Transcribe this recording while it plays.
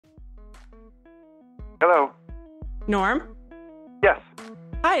Hello. Norm? Yes.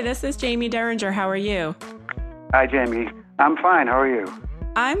 Hi, this is Jamie Derringer. How are you? Hi, Jamie. I'm fine. How are you?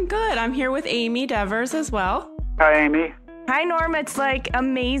 I'm good. I'm here with Amy Devers as well. Hi, Amy. Hi, Norm. It's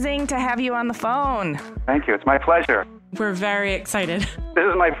amazing to have you on the phone. Thank you. It's my pleasure. We're very excited. This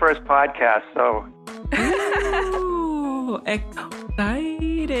is my first podcast, so... Ooh,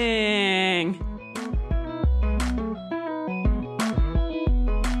 exciting.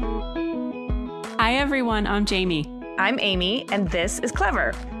 Hi, everyone. I'm Jamie. I'm Amy, and this is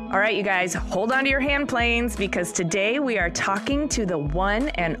Clever. All right, you guys, hold on to your hand planes because today we are talking to the one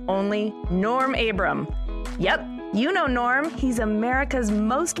and only Norm Abram. Yep, you know Norm. He's America's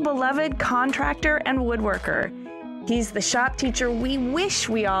most beloved contractor and woodworker. He's the shop teacher we wish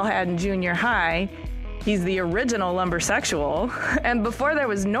we all had in junior high. He's the original lumbersexual. And before there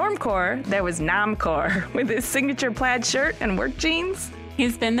was Normcore, there was Nomcore with his signature plaid shirt and work jeans.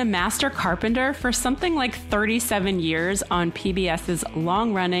 He's been the master carpenter for something like 37 years on PBS's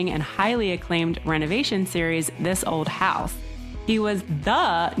long-running and highly acclaimed renovation series, This Old House. He was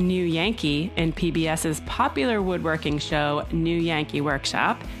the New Yankee in PBS's popular woodworking show, New Yankee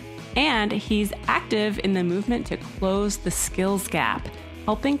Workshop, and he's active in the movement to close the skills gap,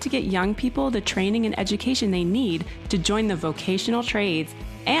 helping to get young people the training and education they need to join the vocational trades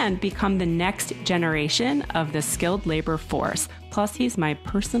and become the next generation of the skilled labor force. Plus, he's my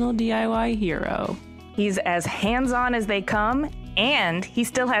personal DIY hero. He's as hands-on as they come, and he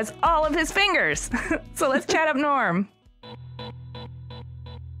still has all of his fingers. So let's chat up Norm.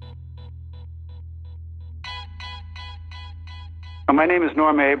 My name is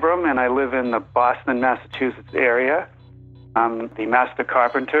Norm Abram, and I live in the Boston, Massachusetts area. I'm the master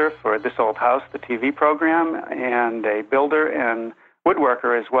carpenter for This Old House, the TV program, and a builder and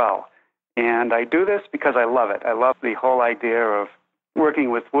woodworker as well. And I do this because I love it. I love the whole idea of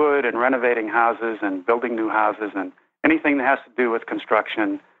working with wood and renovating houses and building new houses and anything that has to do with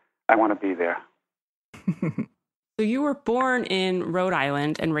construction. I want to be there. So you were born in Rhode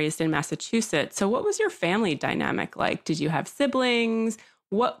Island and raised in Massachusetts. So what was your family dynamic like? Did you have siblings?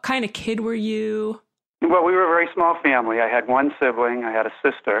 What kind of kid were you? Well, we were a very small family. I had one sibling. I had a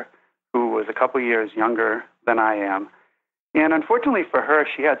sister who was a couple years younger than I am. And unfortunately for her,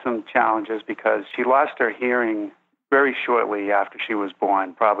 she had some challenges because she lost her hearing very shortly after she was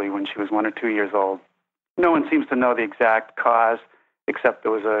born, probably when she was 1 or 2 years old. No one seems to know the exact cause, except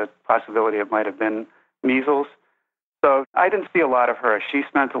there was a possibility it might have been measles. So I didn't see a lot of her. She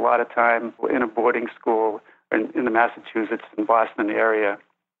spent a lot of time in a boarding school in the Massachusetts and Boston area,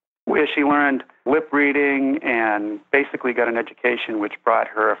 where she learned lip reading and basically got an education which brought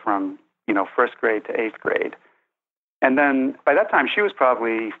her from, first grade to 8th grade. And then by that time, she was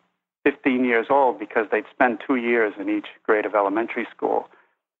probably 15 years old because they'd spend 2 years in each grade of elementary school.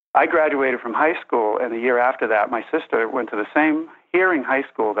 I graduated from high school, and the year after that, my sister went to the same hearing high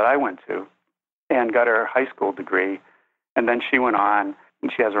school that I went to and got her high school degree. And then she went on,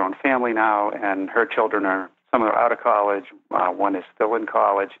 and she has her own family now, and her children some are out of college. One is still in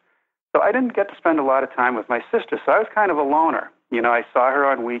college. So I didn't get to spend a lot of time with my sister, so I was kind of a loner. I saw her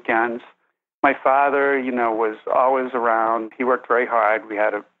on weekends. My father, was always around. He worked very hard. We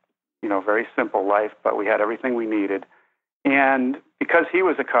had a, very simple life, but we had everything we needed. And because he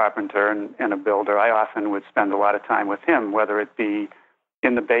was a carpenter and a builder, I often would spend a lot of time with him, whether it be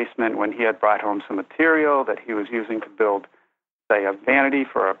in the basement when he had brought home some material that he was using to build, say, a vanity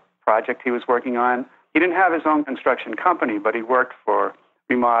for a project he was working on. He didn't have his own construction company, but he worked for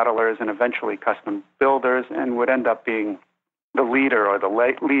remodelers and eventually custom builders and would end up being the leader or the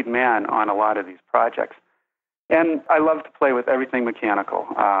lead man on a lot of these projects. And I loved to play with everything mechanical.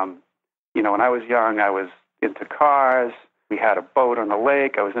 When I was young, I was into cars. We had a boat on the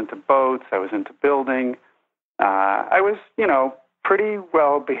lake. I was into boats. I was into building. I was, pretty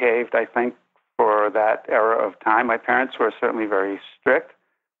well behaved, I think, for that era of time. My parents were certainly very strict,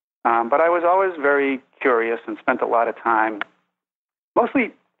 but I was always very curious and spent a lot of time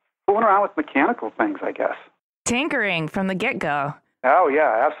mostly fooling around with mechanical things, I guess. Tinkering from the get-go. Oh,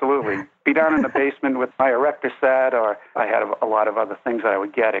 yeah, absolutely. Be down in the basement with my erector set, or I had a lot of other things that I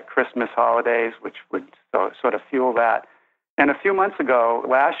would get at Christmas holidays, which would sort of fuel that. And a few months ago,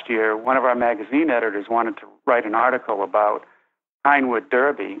 last year, one of our magazine editors wanted to write an article about pinewood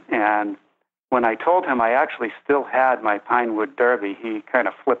derby, and when I told him I actually still had my pinewood derby, he kind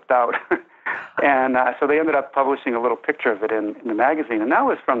of flipped out. And so they ended up publishing a little picture of it in the magazine, and that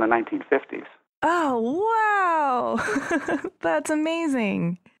was from the 1950s. Oh, wow. That's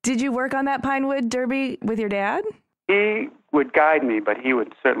amazing. Did you work on that pinewood derby with your dad? He would guide me, but he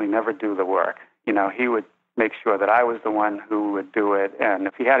would certainly never do the work. He would make sure that I was the one who would do it, and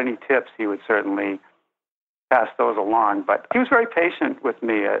if he had any tips, he would certainly pass those along. But he was very patient with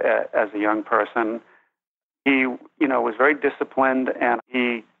me as a young person. He, was very disciplined, and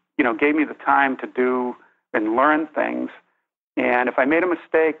he, gave me the time to do and learn things. And if I made a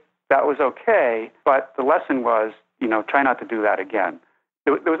mistake, that was okay. But the lesson was, try not to do that again.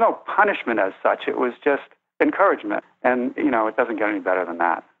 There was no punishment as such. It was just encouragement. And, it doesn't get any better than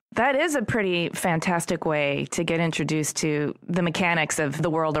that. That is a pretty fantastic way to get introduced to the mechanics of the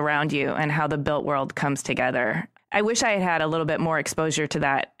world around you and how the built world comes together. I wish I had had a little bit more exposure to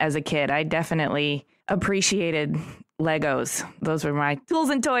that as a kid. I definitely appreciated Legos. Those were my tools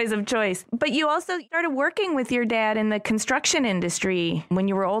and toys of choice. But you also started working with your dad in the construction industry when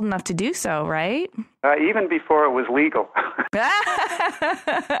you were old enough to do so, right? Even before it was legal.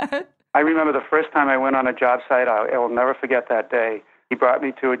 I remember the first time I went on a job site. I will never forget that day. He brought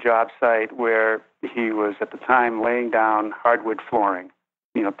me to a job site where he was at the time laying down hardwood flooring,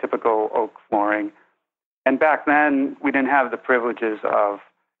 typical oak flooring. And back then, we didn't have the privileges of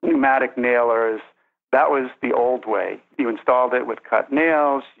pneumatic nailers. That was the old way. You installed it with cut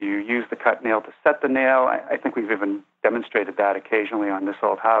nails. You used the cut nail to set the nail. I think we've even demonstrated that occasionally on this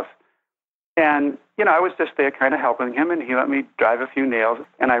old house. And, I was just there kind of helping him, and he let me drive a few nails.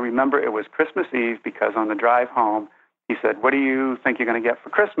 And I remember it was Christmas Eve because on the drive home, he said, "What do you think you're going to get for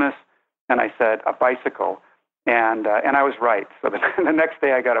Christmas?" And I said, "A bicycle." And I was right. So the next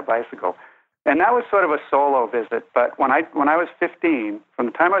day I got a bicycle. And that was sort of a solo visit. But when I was 15, from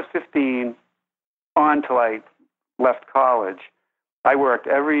the time I was 15 on till I left college, I worked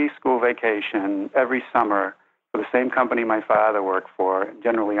every school vacation, every summer for the same company my father worked for,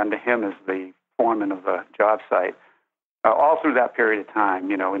 generally under him as the foreman of the job site, all through that period of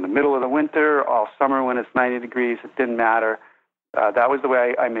time, in the middle of the winter, all summer when it's 90 degrees, it didn't matter. That was the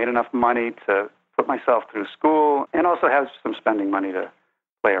way I made enough money to put myself through school and also have some spending money to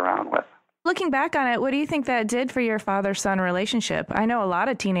play around with. Looking back on it, what do you think that did for your father-son relationship? I know a lot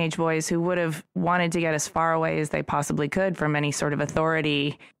of teenage boys who would have wanted to get as far away as they possibly could from any sort of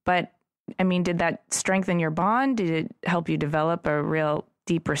authority. But, did that strengthen your bond? Did it help you develop a real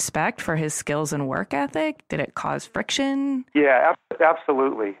deep respect for his skills and work ethic? Did it cause friction? Yeah,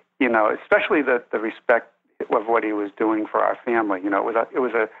 absolutely. Especially the respect of what he was doing for our family. It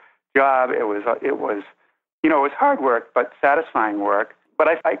was a job. It was hard work, but satisfying work.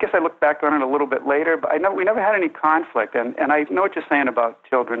 But I guess I look back on it a little bit later, but we never had any conflict. And I know what you're saying about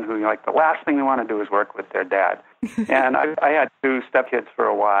children who, the last thing they want to do is work with their dad. And I had 2 stepkids for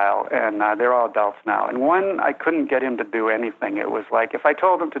a while, and they're all adults now. And one, I couldn't get him to do anything. It was like if I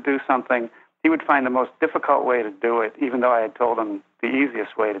told him to do something, he would find the most difficult way to do it, even though I had told him the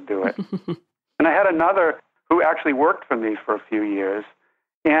easiest way to do it. And I had another who actually worked for me for a few years,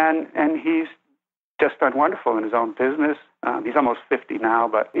 and he's just done wonderful in his own business. He's almost 50 now,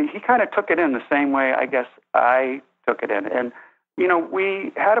 but he kind of took it in the same way I guess I took it in. And,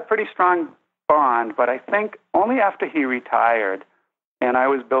 we had a pretty strong bond, but I think only after he retired and I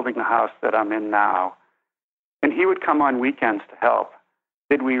was building the house that I'm in now, and he would come on weekends to help,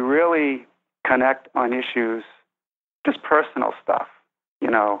 did we really connect on issues, just personal stuff,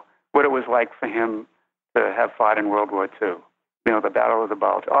 what it was like for him to have fought in World War II. The Battle of the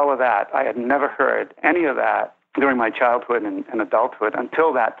Bulge, all of that. I had never heard any of that during my childhood and adulthood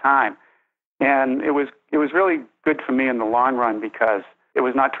until that time. And it was really good for me in the long run because it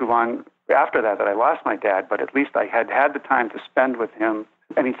was not too long after that I lost my dad, but at least I had the time to spend with him.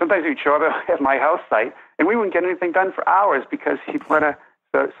 And sometimes he'd show up at my house site, and we wouldn't get anything done for hours because he'd want to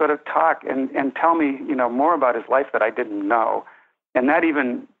sort of talk and tell me, more about his life that I didn't know. And that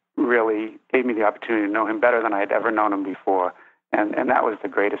even really gave me the opportunity to know him better than I had ever known him before. And that was the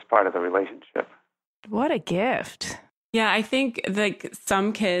greatest part of the relationship. What a gift. Yeah, I think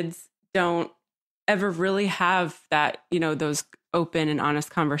some kids don't ever really have that, those open and honest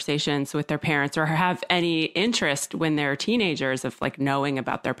conversations with their parents or have any interest when they're teenagers of knowing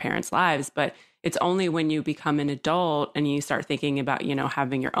about their parents' lives. But it's only when you become an adult and you start thinking about,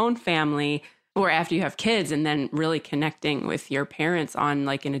 having your own family or after you have kids and then really connecting with your parents on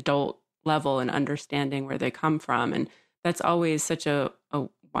an adult level and understanding where they come from. And that's always such a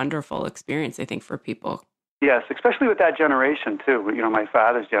wonderful experience, I think, for people. Yes, especially with that generation, too. My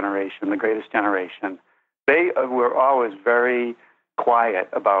father's generation, the greatest generation. They were always very quiet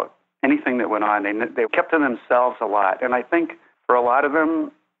about anything that went on. They kept to themselves a lot. And I think for a lot of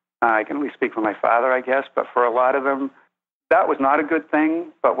them, I can only speak for my father, I guess, but for a lot of them, that was not a good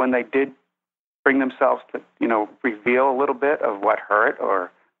thing. But when they did bring themselves to, reveal a little bit of what hurt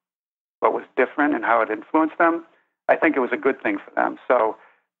or what was different and how it influenced them, I think it was a good thing for them. So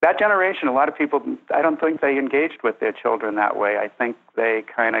that generation, a lot of people, I don't think they engaged with their children that way. I think they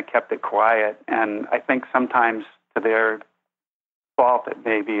kind of kept it quiet. And I think sometimes to their fault, it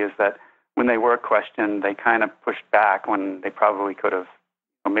maybe is that when they were questioned, they kind of pushed back when they probably could have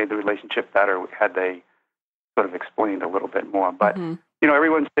made the relationship better had they sort of explained a little bit more. But,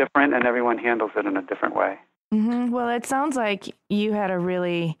 everyone's different and everyone handles it in a different way. Mm-hmm. Well, it sounds like you had a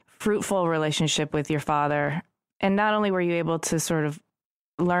really fruitful relationship with your father. And not only were you able to sort of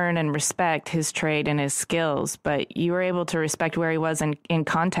learn and respect his trade and his skills, but you were able to respect where he was in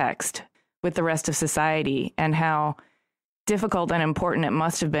context with the rest of society and how difficult and important it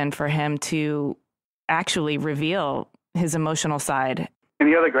must have been for him to actually reveal his emotional side.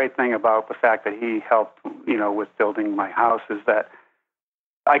 And the other great thing about the fact that he helped, with building my house is that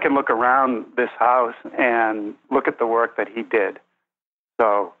I can look around this house and look at the work that he did.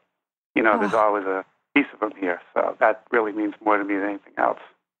 So, there's always a piece of him here. So that really means more to me than anything else.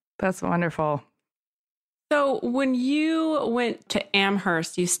 That's wonderful. So when you went to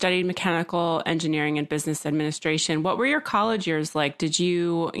Amherst, you studied mechanical engineering and business administration. What were your college years like? Did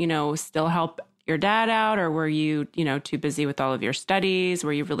you, still help your dad out, or were you, too busy with all of your studies?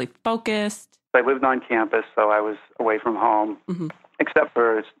 Were you really focused? I lived on campus, so I was away from home, except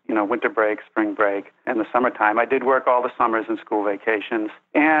for, winter break, spring break, and the summertime. I did work all the summers and school vacations.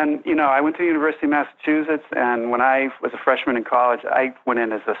 And, I went to the University of Massachusetts, and when I was a freshman in college, I went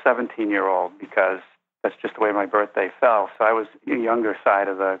in as a 17-year-old because that's just the way my birthday fell. So I was the younger side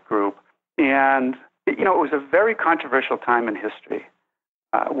of the group. And, it was a very controversial time in history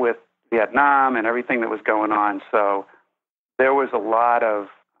with Vietnam and everything that was going on. So there was a lot of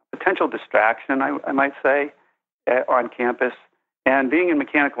potential distraction, I might say, on campus. And being in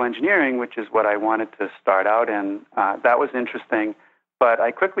mechanical engineering, which is what I wanted to start out in, that was interesting. But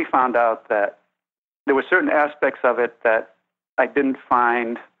I quickly found out that there were certain aspects of it that I didn't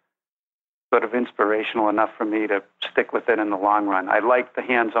find sort of inspirational enough for me to stick with it in the long run. I liked the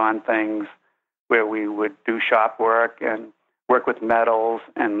hands-on things where we would do shop work and work with metals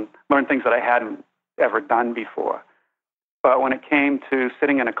and learn things that I hadn't ever done before. But when it came to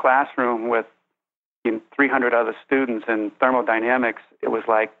sitting in a classroom with 300 other students in thermodynamics, it was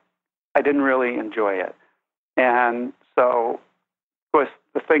like I didn't really enjoy it. And so, of course,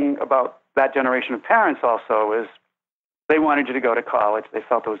 the thing about that generation of parents also is they wanted you to go to college. They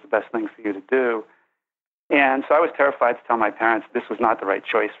felt it was the best thing for you to do. And so I was terrified to tell my parents this was not the right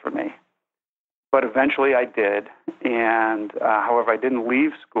choice for me. But eventually I did. And however, I didn't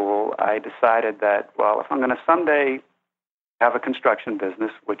leave school. I decided that, well, if I'm going to someday have a construction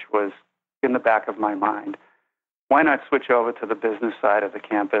business, which was in the back of my mind, why not switch over to the business side of the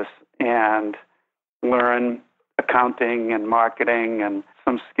campus and learn accounting and marketing and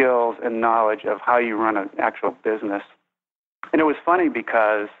some skills and knowledge of how you run an actual business. And it was funny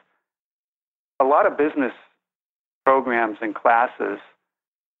because a lot of business programs and classes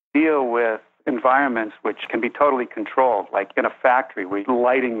deal with environments which can be totally controlled, like in a factory where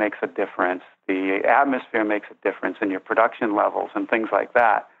lighting makes a difference, the atmosphere makes a difference in your production levels and things like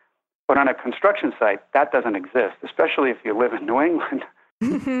that. But on a construction site, that doesn't exist, especially if you live in New England.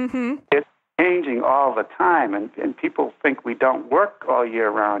 It's changing all the time, and people think we don't work all year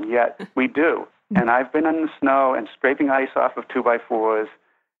round, yet we do. And I've been in the snow and scraping ice off of 2x4s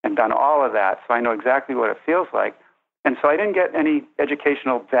and done all of that, so I know exactly what it feels like. And so I didn't get any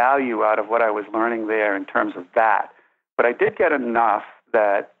educational value out of what I was learning there in terms of that. But I did get enough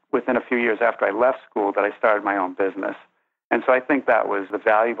that within a few years after I left school that I started my own business. And so I think that was the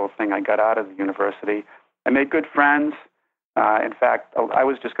valuable thing I got out of the university. I made good friends. In fact, I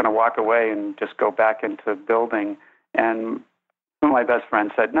was just going to walk away and just go back into building. And one of my best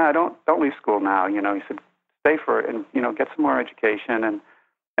friends said, "No, don't leave school now." He said, "Stay for it and get some more education."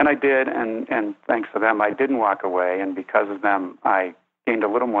 And I did, and thanks to them, I didn't walk away. And because of them, I gained a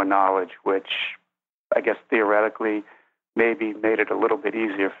little more knowledge, which I guess theoretically maybe made it a little bit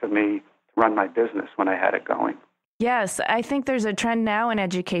easier for me to run my business when I had it going. Yes, I think there's a trend now in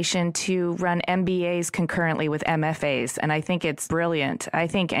education to run MBAs concurrently with MFAs, and I think it's brilliant. I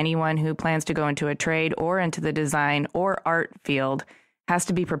think anyone who plans to go into a trade or into the design or art field has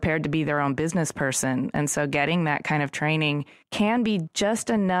to be prepared to be their own business person. And so getting that kind of training can be just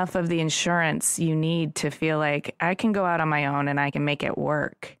enough of the insurance you need to feel like I can go out on my own and I can make it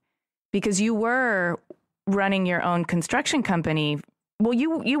work. Because you were running your own construction company. Well,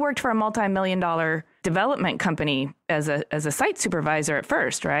 you worked for a multi-million-dollar development company as a site supervisor at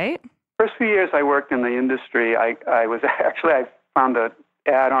first, right? First few years I worked in the industry. I found an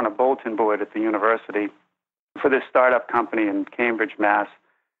ad on a bulletin board at the university for this startup company in Cambridge, Mass,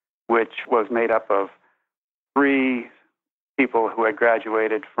 which was made up of 3 people who had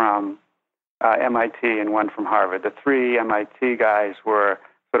graduated from MIT and one from Harvard. The three MIT guys were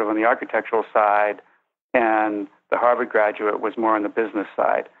sort of on the architectural side, and the Harvard graduate was more on the business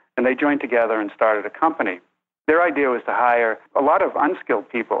side. And they joined together and started a company. Their idea was to hire a lot of unskilled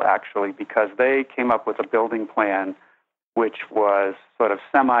people, actually, because they came up with a building plan which was sort of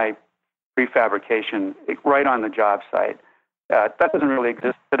semi-prefabrication right on the job site. That doesn't really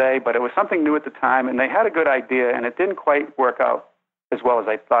exist today, but it was something new at the time, and they had a good idea, and it didn't quite work out as well as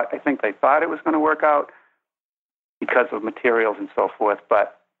I thought. I think they thought it was going to work out because of materials and so forth.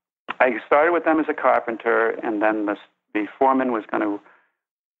 But I started with them as a carpenter, and then the foreman was going to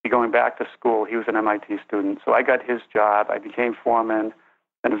be going back to school. He was an MIT student, so I got his job. I became foreman,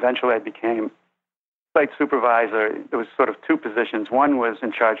 and eventually I became site supervisor. There was sort of two positions. One was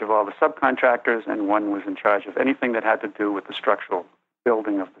in charge of all the subcontractors, and one was in charge of anything that had to do with the structural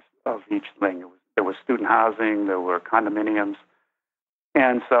building of each thing. There was student housing, there were condominiums.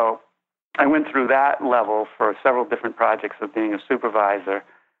 And so I went through that level for several different projects of being a supervisor.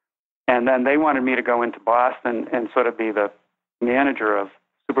 And then they wanted me to go into Boston and sort of be the manager of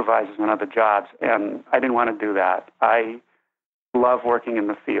supervisors on other jobs. And I didn't want to do that. I love working in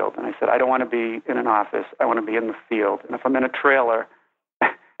the field. And I said, I don't want to be in an office. I want to be in the field. And if I'm in a trailer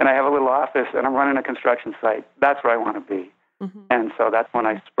and I have a little office and I'm running a construction site, that's where I want to be. Mm-hmm. And so that's when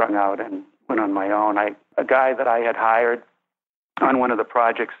I sprung out and went on my own. A guy that I had hired on one of the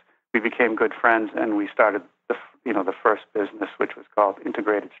projects, we became good friends, and we started the first business, which was called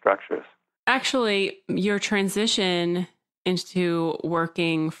Integrated Structures. Actually, your transition into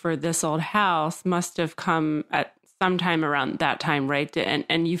working for This Old House must have come at sometime around that time, right?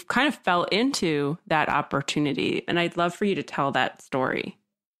 And you've kind of fell into that opportunity, and I'd love for you to tell that story.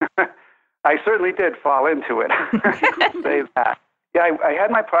 I certainly did fall into it. I can say that. Yeah, I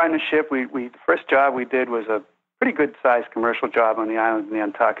had my partnership. The first job we did was a pretty good-sized commercial job on the island of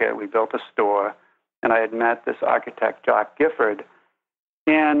Nantucket. We built a store, and I had met this architect, Jock Gifford,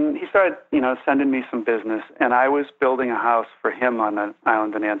 and he started, sending me some business, and I was building a house for him on the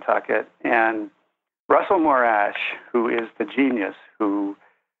island of Nantucket, and Russell Morash, who is the genius who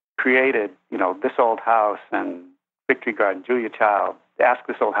created, This Old House and Victory Garden, Julia Child, Ask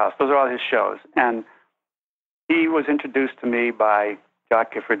This Old House, those are all his shows, and he was introduced to me by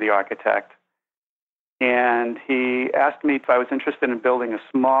Jock Gifford, the architect, and he asked me if I was interested in building a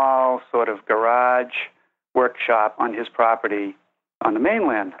small sort of garage workshop on his property on the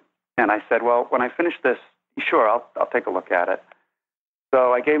mainland. And I said, well, when I finish this, sure, I'll take a look at it.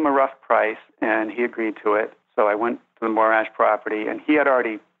 So I gave him a rough price, and he agreed to it. So I went to the Morash property, and he had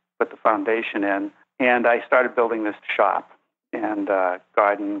already put the foundation in, and I started building this shop and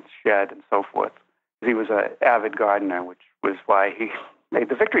garden, shed, and so forth. He was an avid gardener, which was why he made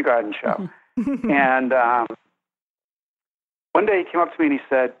the Victory Garden show. And one day he came up to me and he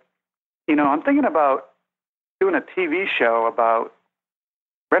said, I'm thinking about doing a TV show about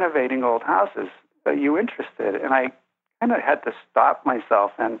renovating old houses. Are you interested? And I kind of had to stop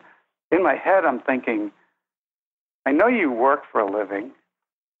myself. And in my head, I'm thinking, I know you work for a living.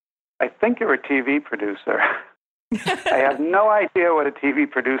 I think you're a TV producer. I have no idea what a TV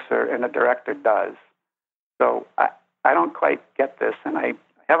producer and a director does. So I don't quite get this, and I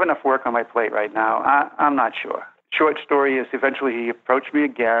have enough work on my plate right now. I'm not sure. Short story is eventually he approached me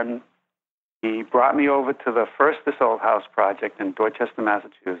again. He brought me over to the first This Old House project in Dorchester,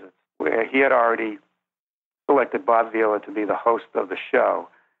 Massachusetts, where he had already selected Bob Vila to be the host of the show.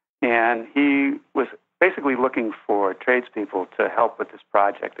 And he was basically looking for tradespeople to help with this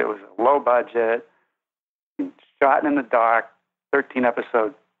project. It was a low budget, shot in the dark,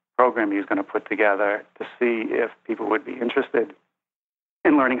 13-episode program he was going to put together to see if people would be interested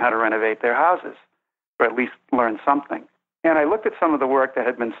in learning how to renovate their houses, or at least learn something. And I looked at some of the work that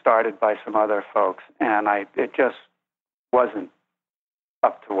had been started by some other folks, and it just wasn't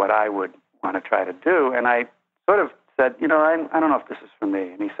up to what I would want to try to do. And I sort of said, I don't know if this is for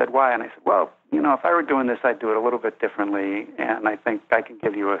me. And he said, why? And I said, well, if I were doing this, I'd do it a little bit differently, and I think I can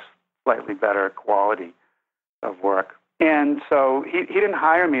give you a slightly better quality of work. And so he didn't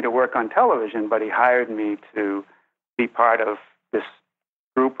hire me to work on television, but he hired me to be part of this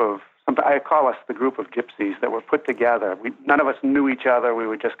group of, I call us the group of gypsies that were put together. None of us knew each other. We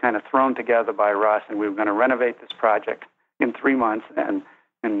were just kind of thrown together by Russ, and we were going to renovate this project in 3 months, and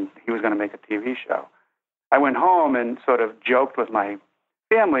he was going to make a TV show. I went home and sort of joked with my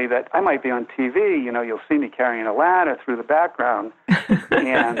family that I might be on TV. You'll see me carrying a ladder through the background.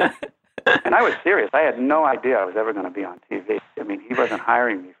 And I was serious. I had no idea I was ever going to be on TV. I mean, he wasn't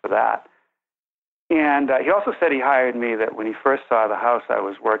hiring me for that. And he also said he hired me that when he first saw the house I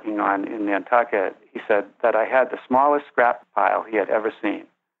was working on in Nantucket, he said that I had the smallest scrap pile he had ever seen.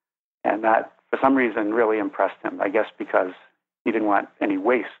 And that, for some reason, really impressed him, I guess because he didn't want any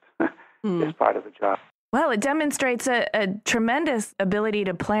waste as part of the job. Well, it demonstrates a tremendous ability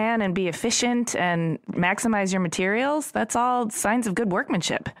to plan and be efficient and maximize your materials. That's all signs of good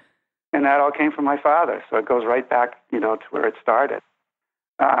workmanship. And that all came from my father, so it goes right back, to where it started.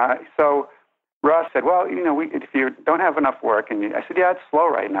 So Ross said, well, if you don't have enough work, I said, yeah, it's slow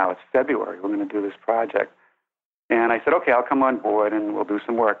right now. It's February. We're going to do this project. And I said, okay, I'll come on board and we'll do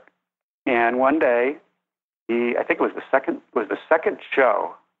some work. And one day, I think it was the second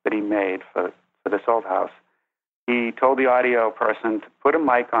show that he made for this old house. He told the audio person to put a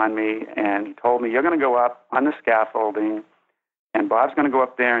mic on me, and he told me, you're going to go up on the scaffolding, and Bob's going to go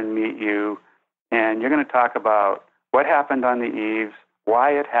up there and meet you, and you're going to talk about what happened on the eaves,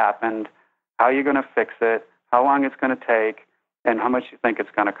 why it happened, how you're going to fix it, how long it's going to take, and how much you think it's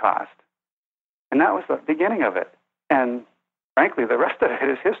going to cost. And that was the beginning of it. And frankly, the rest of it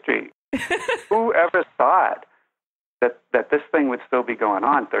is history. Who ever thought that this thing would still be going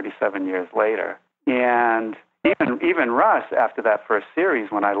on 37 years later? And even Russ, after that first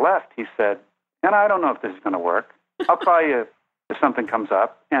series, when I left, he said, and I don't know if this is going to work. I'll call you if something comes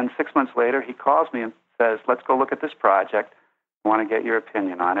up. And 6 months later, he calls me and says, let's go look at this project. I want to get your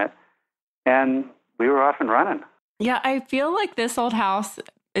opinion on it. And we were off and running. Yeah, I feel like this old house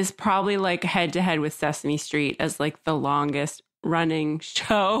is probably like head to head with Sesame Street as like the longest running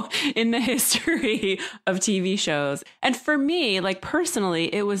show in the history of TV shows. And for me, like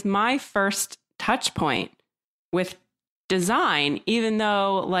personally, it was my first touch point with design, even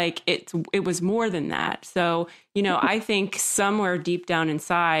though like it was more than that. So, I think somewhere deep down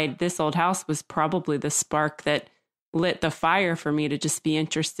inside, this old house was probably the spark that lit the fire for me to just be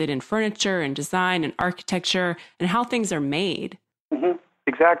interested in furniture and design and architecture and how things are made. Mm-hmm.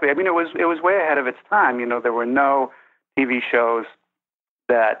 Exactly. I mean, it was way ahead of its time. There were no TV shows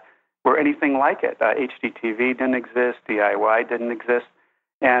that were anything like it. HGTV didn't exist. DIY didn't exist.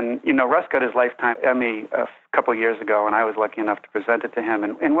 And, Russ got his Lifetime Emmy a couple of years ago, and I was lucky enough to present it to him.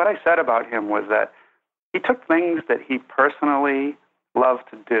 And what I said about him was that he took things that he personally loved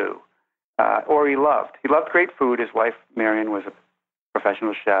to do, or he loved. He loved great food. His wife, Marion, was a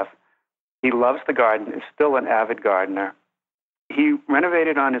professional chef. He loves the garden, is still an avid gardener. He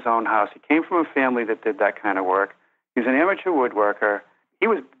renovated on his own house. He came from a family that did that kind of work. He was an amateur woodworker. He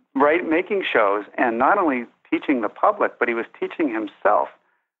was making shows and not only teaching the public, but he was teaching himself.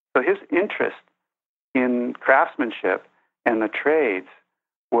 So his interest in craftsmanship and the trades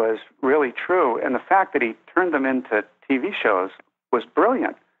was really true. And the fact that he turned them into TV shows was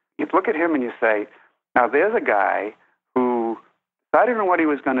brilliant. You look at him and you say, now there's a guy who decided on what he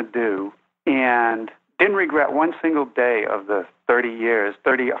was going to do and didn't regret one single day of the 40 years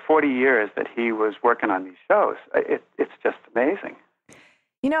that he was working on these shows. It's just amazing.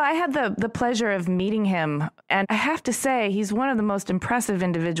 I had the pleasure of meeting him, and I have to say he's one of the most impressive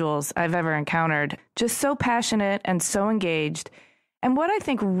individuals I've ever encountered. Just so passionate and so engaged. And what I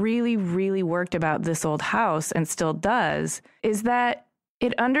think really, really worked about this old house, and still does, is that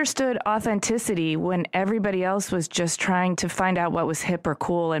it understood authenticity when everybody else was just trying to find out what was hip or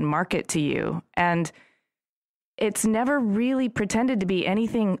cool and market to you. And it's never really pretended to be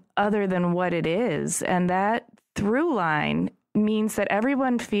anything other than what it is. And that through line means that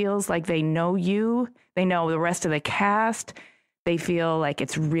everyone feels like they know you, they know the rest of the cast, they feel like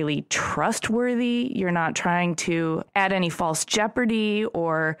it's really trustworthy. You're not trying to add any false jeopardy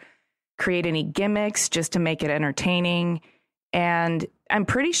or create any gimmicks just to make it entertaining. And I'm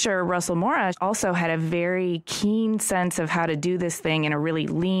pretty sure Russell Mora also had a very keen sense of how to do this thing in a really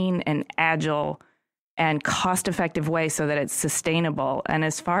lean and agile and cost-effective way so that it's sustainable. And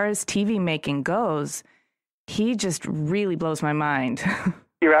as far as TV making goes, he just really blows my mind.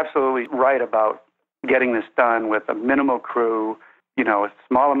 You're absolutely right about getting this done with a minimal crew, a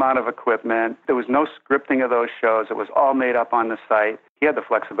small amount of equipment. There was no scripting of those shows. It was all made up on the site. He had the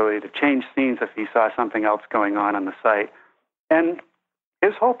flexibility to change scenes if he saw something else going on the site. And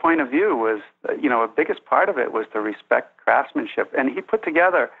his whole point of view was, a biggest part of it was to respect craftsmanship. And he put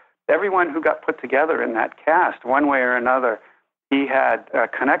together everyone who got put together in that cast, one way or another. He had a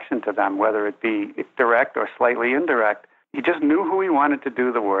connection to them, whether it be direct or slightly indirect. He just knew who he wanted to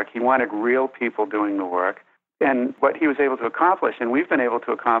do the work. He wanted real people doing the work. And what he was able to accomplish, and we've been able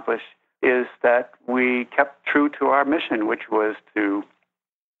to accomplish, is that we kept true to our mission, which was to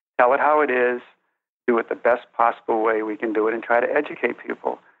tell it how it is, do it the best possible way we can do it, and try to educate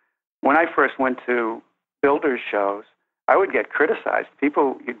people. When I first went to builders shows, I would get criticized.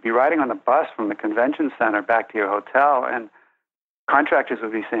 You'd be riding on the bus from the convention center back to your hotel, and contractors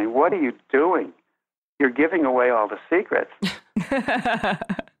would be saying, "What are you doing? You're giving away all the secrets."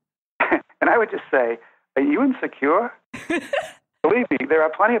 And I would just say, "Are you insecure?" Believe me, there are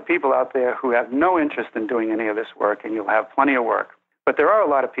plenty of people out there who have no interest in doing any of this work, and you'll have plenty of work. But there are a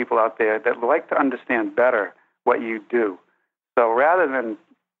lot of people out there that like to understand better what you do. So rather than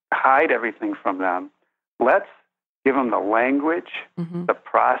hide everything from them, let's give them the language, the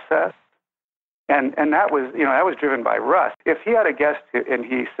process. And that was driven by Russ. If he had a guest and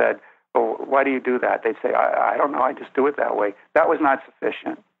he said, "Well, why do you do that?" They'd say, I don't know, I just do it that way. That was not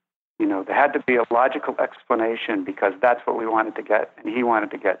sufficient. There had to be a logical explanation, because that's what we wanted to get, and he wanted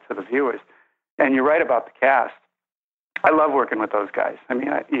to get to the viewers. And you're right about the cast. I love working with those guys. I mean,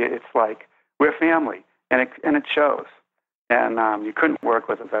 it's like we're family, and it shows. And you couldn't work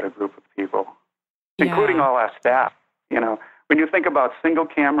with a better group of people, including all our staff. When you think about single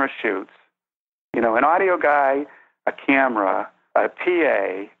camera shoots, an audio guy, a camera, a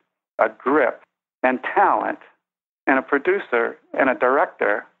PA, a grip, and talent, and a producer, and a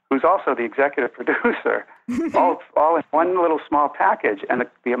director, who's also the executive producer, all in one little small package. And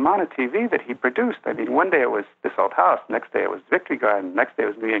the amount of TV that he produced, I mean, one day it was This Old House, next day it was Victory Garden, next day it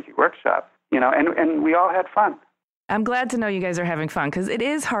was New Yankee Workshop, and we all had fun. I'm glad to know you guys are having fun, because it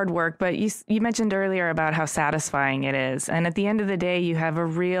is hard work, but you mentioned earlier about how satisfying it is. And at the end of the day, you have a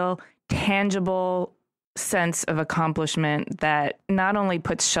real tangible sense of accomplishment that not only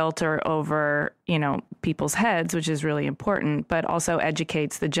puts shelter over, people's heads, which is really important, but also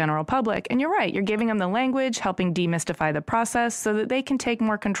educates the general public. And you're right, you're giving them the language, helping demystify the process so that they can take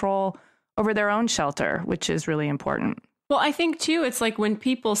more control over their own shelter, which is really important. Well, I think, too, it's like when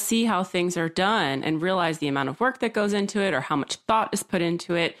people see how things are done and realize the amount of work that goes into it or how much thought is put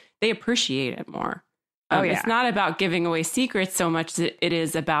into it, they appreciate it more. It's not about giving away secrets so much as it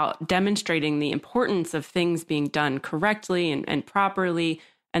is about demonstrating the importance of things being done correctly and properly,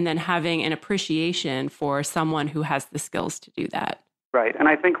 and then having an appreciation for someone who has the skills to do that. Right. And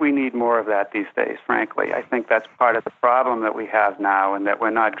I think we need more of that these days, frankly. I think that's part of the problem that we have now, and that we're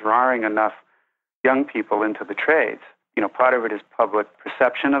not drawing enough young people into the trades. Part of it is public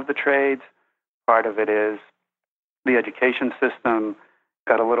perception of the trades. Part of it is the education system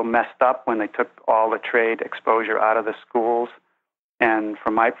got a little messed up when they took all the trade exposure out of the schools. And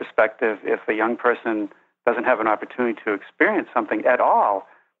from my perspective, if a young person doesn't have an opportunity to experience something at all,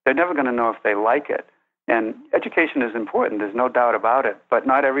 they're never going to know if they like it. And education is important, there's no doubt about it, but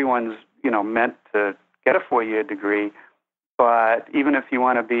not everyone's, meant to get a 4-year degree. But even if you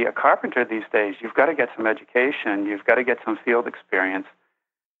want to be a carpenter these days, you've got to get some education, you've got to get some field experience.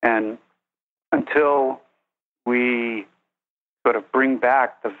 And until we sort of bring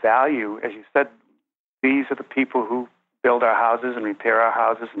back the value, as you said, these are the people who build our houses and repair our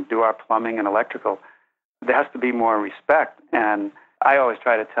houses and do our plumbing and electrical. There has to be more respect. And I always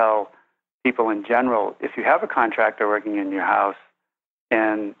try to tell people in general, if you have a contractor working in your house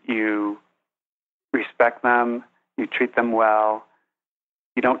and you respect them, you treat them well,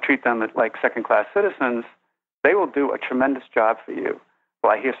 you don't treat them like second-class citizens, they will do a tremendous job for you.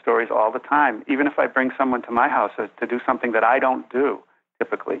 Well, I hear stories all the time. Even if I bring someone to my house to do something that I don't do,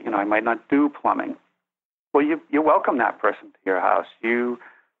 typically, I might not do plumbing. Well, you welcome that person to your house. You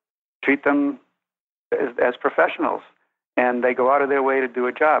treat them as professionals, and they go out of their way to do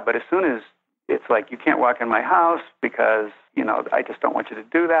a job. But as soon as it's like, you can't walk in my house because, I just don't want you to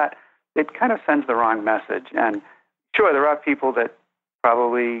do that, it kind of sends the wrong message. And sure, there are people that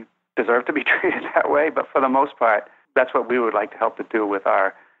probably deserve to be treated that way, but for the most part, that's what we would like to help to do with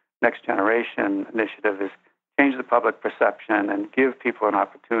our Next Generation initiative, is change the public perception and give people an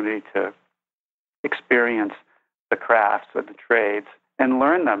opportunity to experience the crafts or the trades and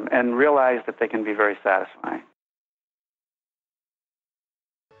learn them and realize that they can be very satisfying.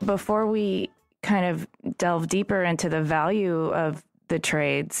 Before we kind of delve deeper into the value of the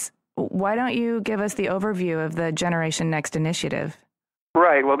trades, why don't you give us the overview of the Generation Next initiative?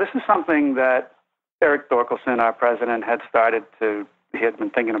 Right. Well, this is something that Eric Thorkelson, our president, he had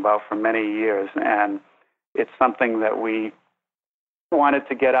been thinking about for many years, and it's something that we wanted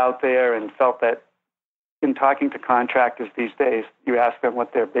to get out there, and felt that in talking to contractors these days, you ask them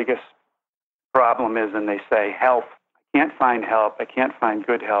what their biggest problem is, and they say, help. I can't find help. I can't find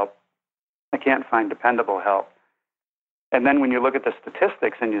good help. I can't find dependable help. And then when you look at the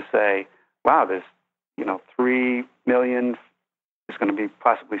statistics and you say, wow, there's 3 million, there's going to be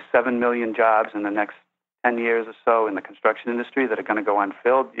possibly 7 million jobs in the next 10 years or so in the construction industry that are going to go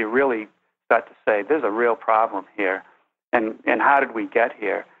unfilled, you really start to say, there's a real problem here. And how did we get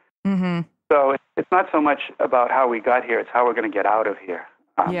here? Mm-hmm. So it's not so much about how we got here, it's how we're going to get out of here.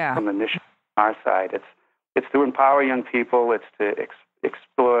 From the mission on our side. It's to empower young people, it's to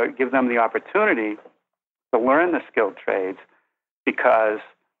explore, give them the opportunity to learn the skilled trades, because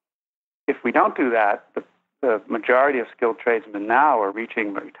if we don't do that, the majority of skilled tradesmen now are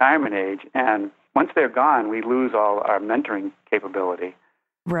reaching retirement age, and once they're gone, we lose all our mentoring capability.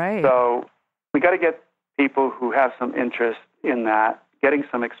 Right. So we got to get people who have some interest in that, getting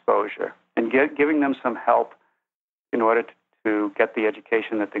some exposure, and giving them some help in order to get the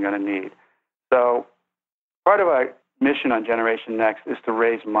education that they're going to need. So part of our mission on Generation Next is to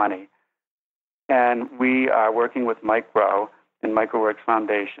raise money. And we are working with Mike Rowe and MicroWorks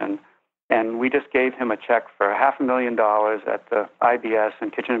Foundation, and we just gave him a check for $500,000 at the IBS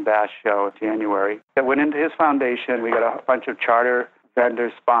and Kitchen and Bath show in January. That went into his foundation. We got a bunch of charter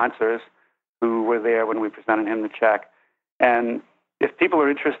vendors, sponsors, who were there when we presented him the check. And if people are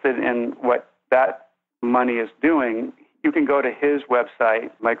interested in what that money is doing, you can go to his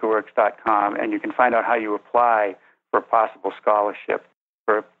website, microworks.com, and you can find out how you apply for a possible scholarship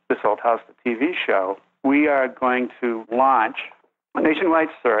for This Old House, the TV show. We are going to launch a nationwide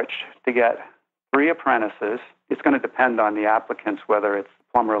search to get 3 apprentices. It's going to depend on the applicants, whether it's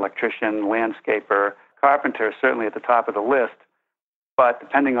plumber, electrician, landscaper, carpenter, certainly at the top of the list. But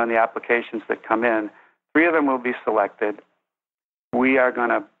depending on the applications that come in, 3 of them will be selected. We are going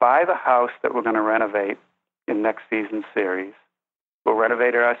to buy the house that we're going to renovate in next season's series. We'll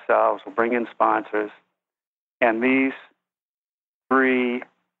renovate it ourselves. We'll bring in sponsors. And these 3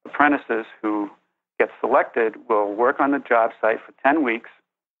 apprentices who get selected will work on the job site for 10 weeks.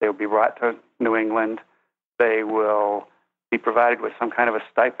 They will be brought to New England. They will be provided with some kind of a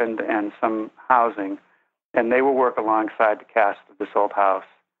stipend and some housing. And they will work alongside the cast of This Old House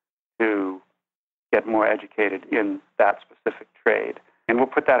to get more educated in that specific trade. And we'll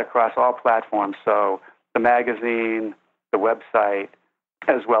put that across all platforms, so the magazine, the website,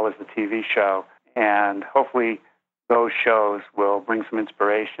 as well as the TV show. And hopefully those shows will bring some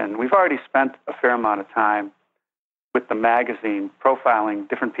inspiration. We've already spent a fair amount of time with the magazine profiling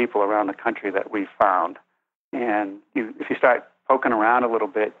different people around the country that we've found. And if you start poking around a little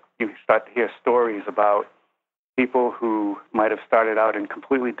bit, you start to hear stories about people who might have started out in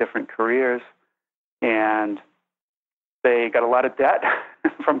completely different careers, and they got a lot of debt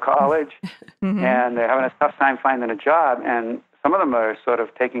from college, and they're having a tough time finding a job. And some of them are sort of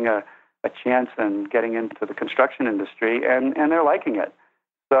taking a chance and getting into the construction industry, and they're liking it.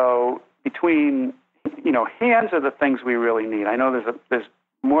 So between, hands are the things we really need. I know there's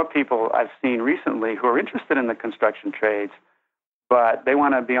more people I've seen recently who are interested in the construction trades, but they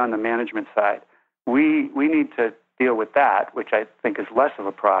want to be on the management side. We need to deal with that, which I think is less of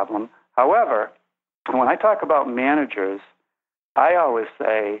a problem. However, when I talk about managers, I always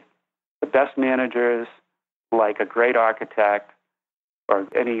say the best managers, like a great architect or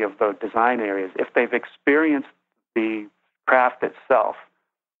any of the design areas, if they've experienced the craft itself,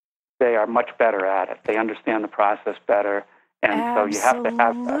 they are much better at it. They understand the process better, and Absolutely. So you have to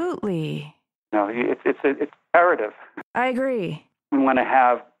have that. Absolutely. It's imperative. I agree. We want to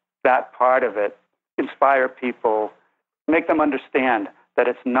have that part of it, inspire people, make them understand that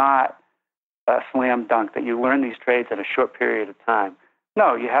it's not a slam dunk, that you learn these trades in a short period of time.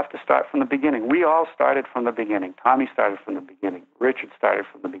 No, you have to start from the beginning. We all started from the beginning. Tommy started from the beginning. Richard started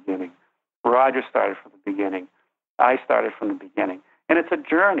from the beginning. Roger started from the beginning. I started from the beginning. And it's a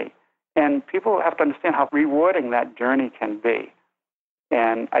journey. And people have to understand how rewarding that journey can be.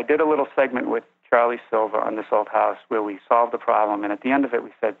 And I did a little segment with Charlie Silva on This Old House where we solved the problem. And at the end of it, we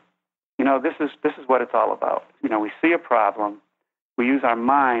said, this is what it's all about. We see a problem. We use our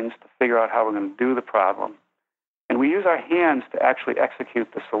minds to figure out how we're going to do the problem. And we use our hands to actually execute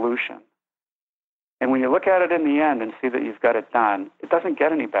the solution. And when you look at it in the end and see that you've got it done, it doesn't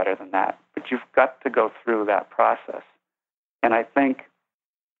get any better than that. But you've got to go through that process. And I think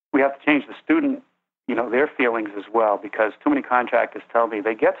we have to change the student, their feelings as well, because too many contractors tell me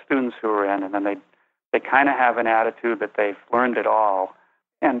they get students who are in, and then they kind of have an attitude that they've learned it all.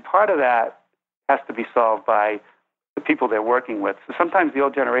 And part of that has to be solved by the people they're working with. So sometimes the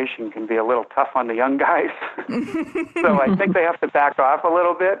old generation can be a little tough on the young guys. So I think they have to back off a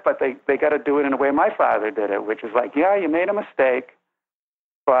little bit, but they got to do it in a way my father did it, which is like, yeah, you made a mistake,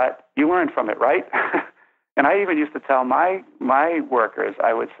 but you learned from it, right? And I even used to tell my workers,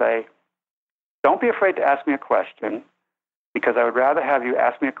 I would say, don't be afraid to ask me a question, because I would rather have you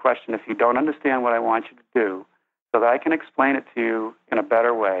ask me a question if you don't understand what I want you to do, so that I can explain it to you in a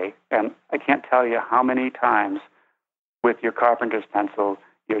better way. And I can't tell you how many times with your carpenter's pencil,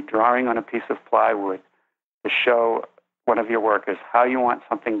 you're drawing on a piece of plywood to show one of your workers how you want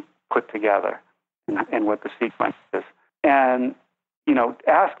something put together and what the sequence is. And,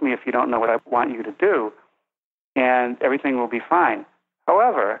 ask me if you don't know what I want you to do, and everything will be fine.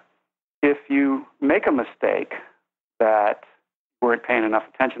 However, if you make a mistake that you weren't paying enough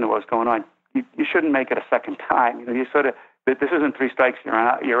attention to what was going on, you shouldn't make it a second time. You sort of, this isn't 3 strikes,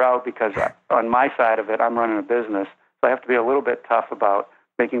 you're out, because on my side of it, I'm running a business, so I have to be a little bit tough about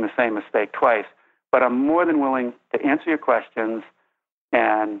making the same mistake twice. But I'm more than willing to answer your questions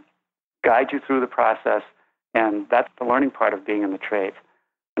and guide you through the process, and that's the learning part of being in the trades.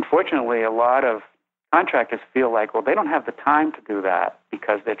 Unfortunately, a lot of contractors feel like, well, they don't have the time to do that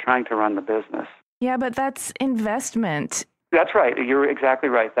because they're trying to run the business. Yeah, but that's investment. That's right. You're exactly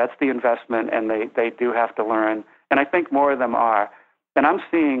right. That's the investment, and they do have to learn. And I think more of them are. And I'm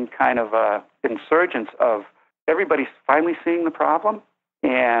seeing kind of a insurgence of everybody's finally seeing the problem.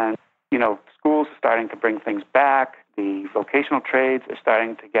 And, schools are starting to bring things back. The vocational trades are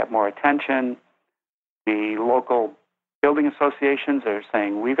starting to get more attention. The local building associations are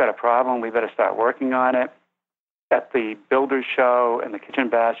saying, we've got a problem, we better start working on it. At the Builders Show and the Kitchen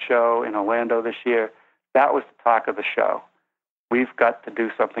Bath Show in Orlando this year, that was the talk of the show. We've got to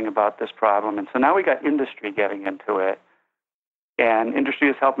do something about this problem. And so now we got industry getting into it. And industry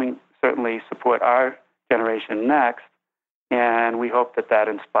is helping certainly support our generation next. And we hope that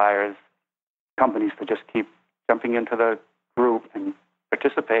inspires companies to just keep jumping into the group and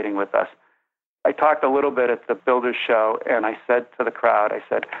participating with us. I talked a little bit at the Builders Show, and I said to the crowd, I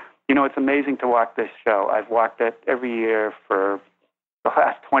said, it's amazing to walk this show. I've walked it every year for the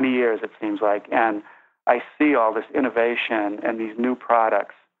last 20 years, it seems like, and I see all this innovation and these new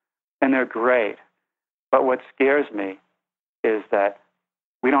products, and they're great. But what scares me is that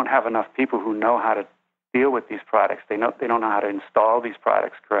we don't have enough people who know how to deal with these products. They don't know how to install these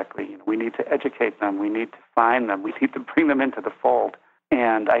products correctly. We need to educate them. We need to find them. We need to bring them into the fold.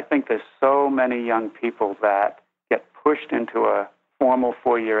 And I think there's so many young people that get pushed into a formal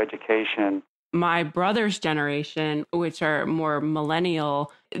 4-year education. My brother's generation, which are more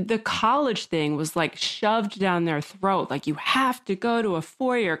millennial, the college thing was like shoved down their throat. Like, you have to go to a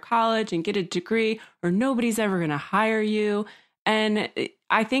 4-year college and get a degree or nobody's ever going to hire you. And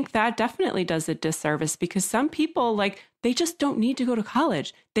I think that definitely does a disservice, because some people, they just don't need to go to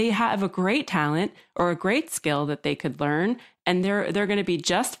college. They have a great talent or a great skill that they could learn, and they're going to be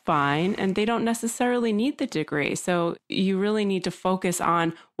just fine, and they don't necessarily need the degree. So you really need to focus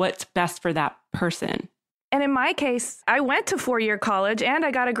on what's best for that person. And in my case, I went to 4-year college and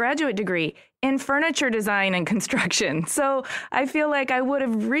I got a graduate degree in furniture design and construction. So I feel like I would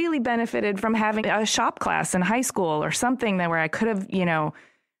have really benefited from having a shop class in high school or something where I could have,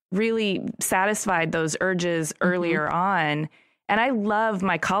 really satisfied those urges earlier on. And I love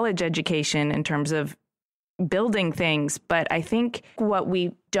my college education in terms of building things. But I think what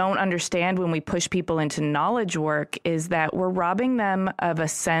we don't understand when we push people into knowledge work is that we're robbing them of a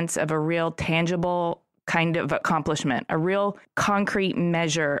sense of a real tangible kind of accomplishment, a real concrete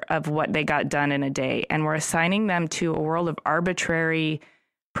measure of what they got done in a day. And we're assigning them to a world of arbitrary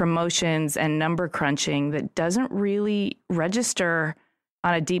promotions and number crunching that doesn't really register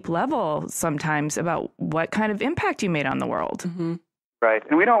on a deep level sometimes about what kind of impact you made on the world. Mm-hmm. Right.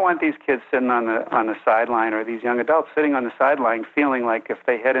 And we don't want these kids sitting on the sideline, or these young adults sitting on the sideline feeling like if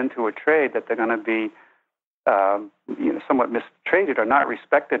they head into a trade that they're going to be somewhat mistreated or not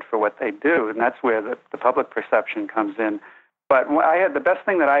respected for what they do. And that's where the public perception comes in. But the best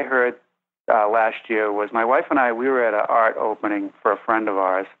thing that I heard last year was my wife and I, we were at an art opening for a friend of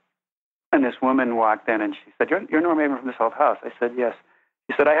ours. And this woman walked in and she said, you're Norm Abram from This Old House. I said, yes.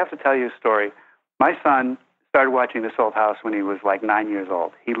 She said, I have to tell you a story. My son started watching This Old House when he was 9 years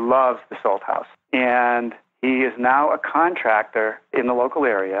old. He loves This Old House. And he is now a contractor in the local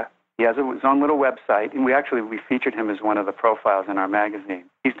area. He has his own little website, and we featured him as one of the profiles in our magazine.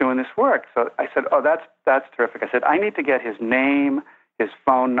 He's doing this work. So I said, oh, that's terrific. I said, I need to get his name, his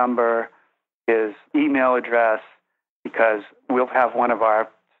phone number, his email address, because we'll have one of our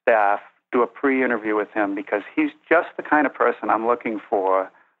staff do a pre-interview with him, because he's just the kind of person I'm looking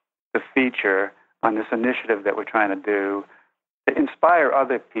for to feature on this initiative that we're trying to do, to inspire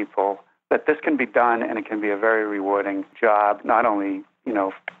other people that this can be done, and it can be a very rewarding job, not only,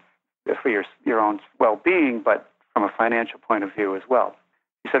 for your own well-being, but from a financial point of view as well.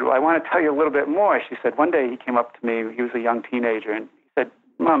 He said, well, I want to tell you a little bit more. She said, one day he came up to me, he was a young teenager, and he said,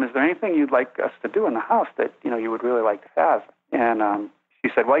 Mom, is there anything you'd like us to do in the house that, you would really like to have? And she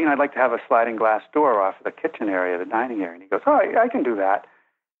said, well, I'd like to have a sliding glass door off of the kitchen area, the dining area. And he goes, oh, I can do that.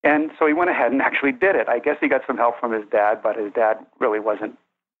 And so he went ahead and actually did it. I guess he got some help from his dad, but his dad really wasn't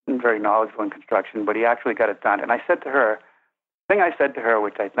very knowledgeable in construction, but he actually got it done. And I said to her, The thing I said to her,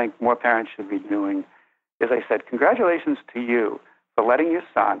 which I think more parents should be doing, is I said, congratulations to you for letting your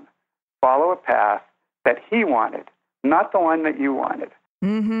son follow a path that he wanted, not the one that you wanted.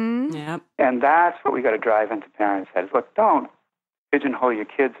 Mm-hmm. Yep. And that's what we got to drive into parents' heads. Look, don't pigeonhole your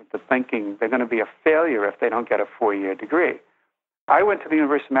kids into thinking they're going to be a failure if they don't get a 4-year degree. I went to the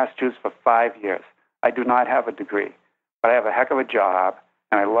University of Massachusetts for 5 years. I do not have a degree, but I have a heck of a job,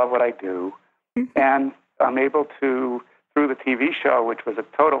 and I love what I do. And I'm able to, through the TV show, which was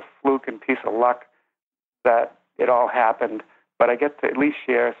a total fluke and piece of luck that it all happened, but I get to at least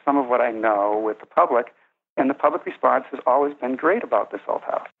share some of what I know with the public. And the public response has always been great about this old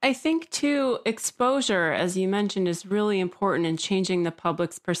house. I think, too, exposure, as you mentioned, is really important in changing the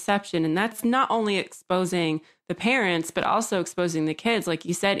public's perception. And that's not only exposing the parents, but also exposing the kids. Like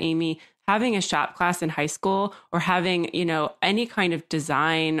you said, Amy, having a shop class in high school or having, any kind of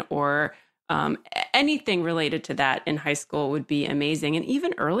design or anything related to that in high school would be amazing. And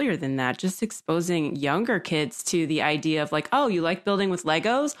even earlier than that, just exposing younger kids to the idea of like, oh, you like building with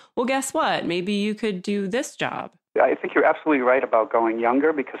Legos? Well, guess what? Maybe you could do this job. I think you're absolutely right about going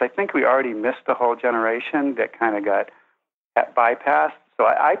younger, because I think we already missed a whole generation that kind of got bypassed. So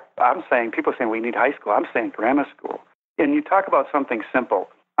I'm saying, people are saying we need high school. I'm saying grammar school. And you talk about something simple.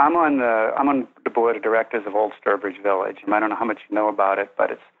 I'm on the board of directors of Old Sturbridge Village. And I don't know how much you know about it,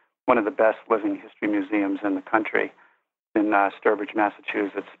 but it's one of the best living history museums in the country in Sturbridge,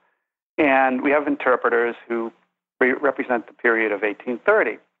 Massachusetts. And we have interpreters who represent the period of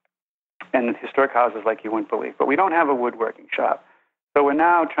 1830 and historic houses like you wouldn't believe. But we don't have a woodworking shop. So we're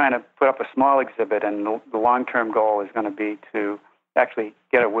now trying to put up a small exhibit, and the long-term goal is going to be to actually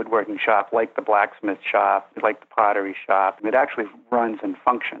get a woodworking shop like the blacksmith shop, like the pottery shop. It actually runs and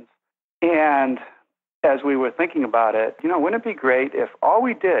functions. And as we were thinking about it, wouldn't it be great if all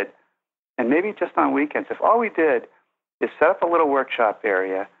we did, and maybe just on weekends, if all we did is set up a little workshop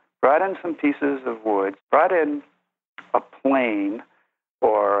area, brought in some pieces of wood, brought in a plane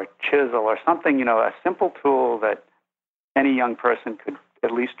or a chisel or something, a simple tool that any young person could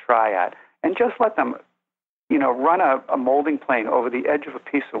at least try at, and just let them, run a molding plane over the edge of a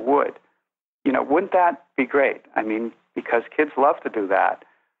piece of wood. Wouldn't that be great? I mean, because kids love to do that.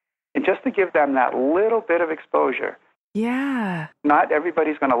 And just to give them that little bit of exposure. Yeah. Not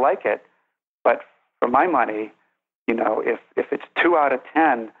everybody's going to like it, but for my money, if it's 2 out of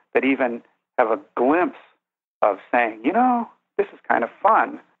 10 that even have a glimpse of saying, this is kind of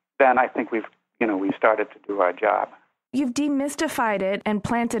fun, then I think we've started to do our job. You've demystified it and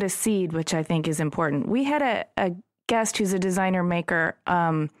planted a seed, which I think is important. We had a guest who's a designer maker,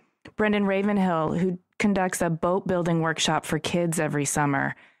 Brendan Ravenhill, who conducts a boat building workshop for kids every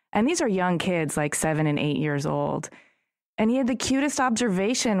summer. And these are young kids, like 7 and 8 years old. And he had the cutest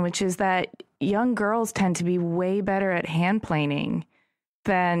observation, which is that young girls tend to be way better at hand planing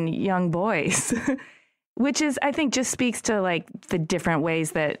than young boys, which is, I think, just speaks to like the different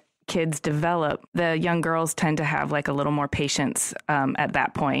ways that kids develop. The young girls tend to have like a little more patience at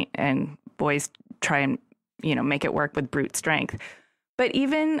that point, and boys try and, make it work with brute strength. But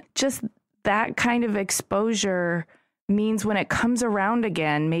even just that kind of exposure means when it comes around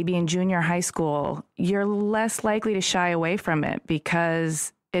again, maybe in junior high school, you're less likely to shy away from it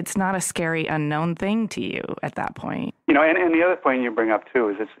because it's not a scary unknown thing to you at that point. And the other point you bring up too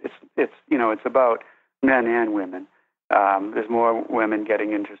is it's about men and women. There's more women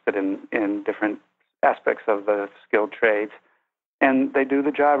getting interested in different aspects of the skilled trades, and they do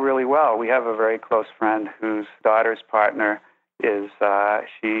the job really well. We have a very close friend whose daughter's partner is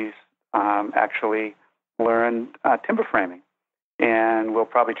she's actually learned timber framing, and we'll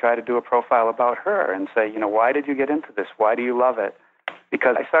probably try to do a profile about her and say, why did you get into this? Why do you love it?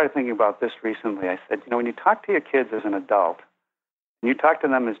 Because I started thinking about this recently. I said, when you talk to your kids as an adult, and you talk to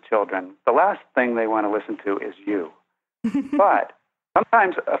them as children, the last thing they want to listen to is you. But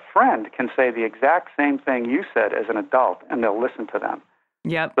sometimes a friend can say the exact same thing you said as an adult, and they'll listen to them.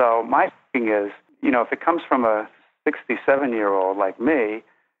 Yep. So my thinking is, if it comes from a 67-year-old like me,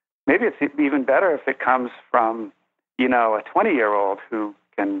 maybe it's even better if it comes from, a 20-year-old who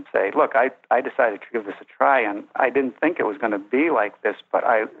can say, look, I decided to give this a try, and I didn't think it was going to be like this, but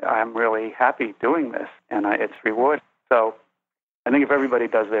I'm really happy doing this, and it's rewarding. So I think if everybody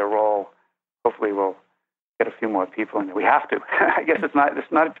does their role, hopefully we'll get a few more people in there. We have to. I guess it's not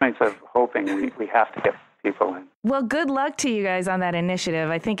a chance of hoping. We have to get people in. Well, good luck to you guys on that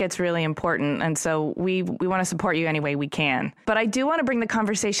initiative. I think it's really important. And so we want to support you any way we can. But I do want to bring the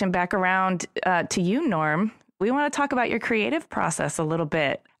conversation back around to you, Norm. We want to talk about your creative process a little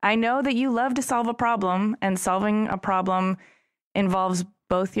bit. I know that you love to solve a problem, and solving a problem involves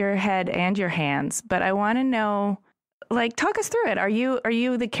both your head and your hands. But I want to know Like, talk us through it. Are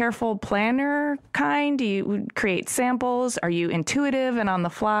you the careful planner kind? Do you create samples? Are you intuitive and on the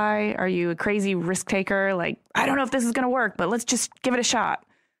fly? Are you a crazy risk taker? Like, I don't know if this is going to work, but let's just give it a shot.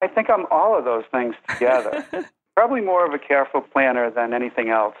 I think I'm all of those things together. Probably more of a careful planner than anything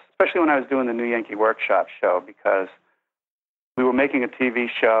else, especially when I was doing the New Yankee Workshop show, because we were making a TV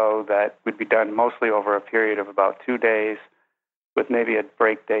show that would be done mostly over a period of about 2 days with maybe a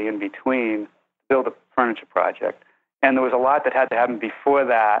break day in between to build a furniture project. And there was a lot that had to happen before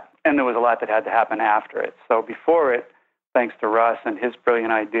that, and there was a lot that had to happen after it. So before it, thanks to Russ and his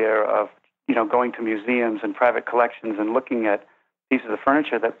brilliant idea of, going to museums and private collections and looking at pieces of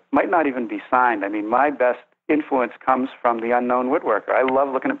furniture that might not even be signed. I mean, my best influence comes from the unknown woodworker. I love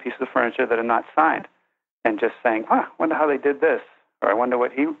looking at pieces of furniture that are not signed and just saying, wonder how they did this, or I wonder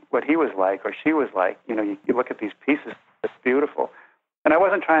what he was like or she was like. You look at these pieces, it's beautiful. And I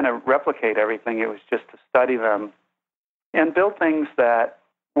wasn't trying to replicate everything. It was just to study them and build things that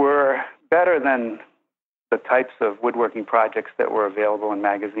were better than the types of woodworking projects that were available in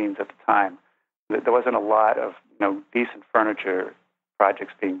magazines at the time. There wasn't a lot of decent furniture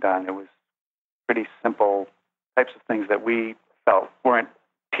projects being done. It was pretty simple types of things that we felt weren't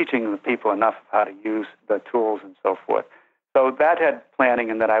teaching the people enough of how to use the tools and so forth. So that had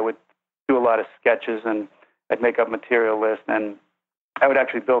planning, and that I would do a lot of sketches, and I'd make up material lists, and I would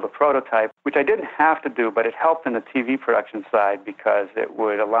actually build a prototype, which I didn't have to do, but it helped in the TV production side because it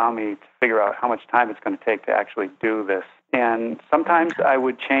would allow me to figure out how much time it's going to take to actually do this. And sometimes I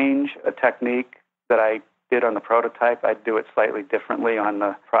would change a technique that I did on the prototype. I'd do it slightly differently on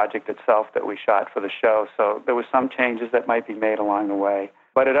the project itself that we shot for the show. So there were some changes that might be made along the way.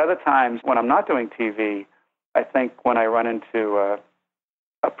 But at other times, when I'm not doing TV, I think when I run into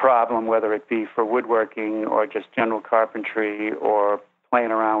a problem, whether it be for woodworking or just general carpentry or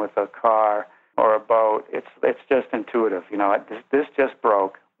playing around with a car or a boat, it's just intuitive. This just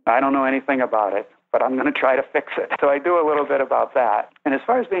broke. I don't know anything about it, but I'm going to try to fix it. So I do a little bit about that. And as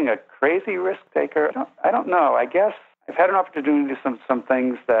far as being a crazy risk taker, I don't know. I guess I've had an opportunity to do some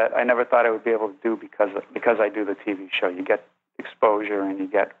things that I never thought I would be able to do because I do the TV show. You get exposure and you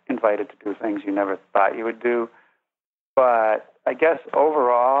get invited to do things you never thought you would do. But I guess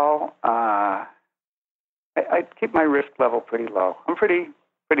overall, I keep my risk level pretty low. I'm pretty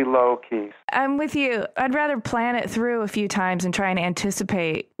low key. I'm with you. I'd rather plan it through a few times and try and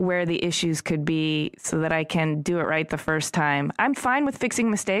anticipate where the issues could be so that I can do it right the first time. I'm fine with fixing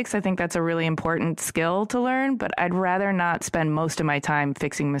mistakes. I think that's a really important skill to learn, but I'd rather not spend most of my time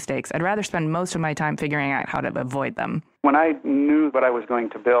fixing mistakes. I'd rather spend most of my time figuring out how to avoid them. When I knew what I was going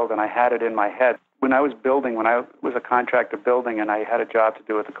to build and I had it in my head, when I was a contractor building and I had a job to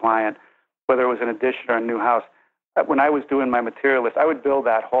do with a client, whether it was an addition or a new house, when I was doing my material list, I would build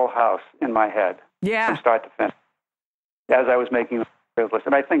that whole house in my head from start to finish as I was making the material list.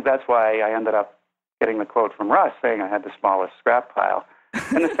 And I think that's why I ended up getting the quote from Russ saying I had the smallest scrap pile.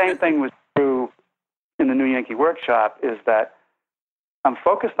 And the same thing was true in the New Yankee Workshop, is that I'm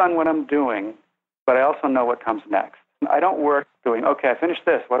focused on what I'm doing, but I also know what comes next. I don't work doing, okay, I finished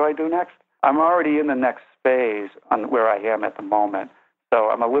this. What do I do next? I'm already in the next phase on where I am at the moment. So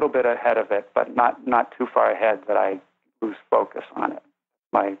I'm a little bit ahead of it, but not too far ahead that I lose focus on it.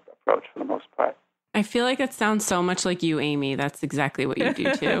 My approach for the most part. I feel like it sounds so much like you, Amy. That's exactly what you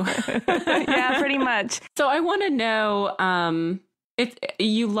do too. Yeah, pretty much. So I want to know,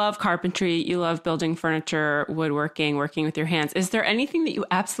 you love carpentry, you love building furniture, woodworking, working with your hands. Is there anything that you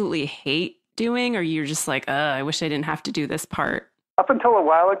absolutely hate doing, or you're just like, I wish I didn't have to do this part? Up until a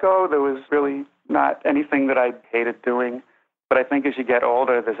while ago, there was really not anything that I hated doing. But I think as you get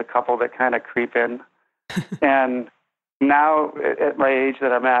older, there's a couple that kind of creep in. And now, at my age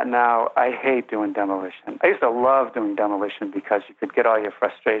that I'm at now, I hate doing demolition. I used to love doing demolition because you could get all your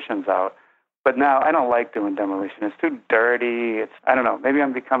frustrations out. But now I don't like doing demolition. It's too dirty. I don't know. Maybe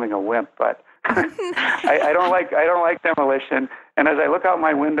I'm becoming a wimp, but I don't like demolition. And as I look out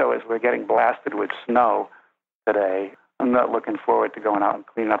my window as we're getting blasted with snow today, I'm not looking forward to going out and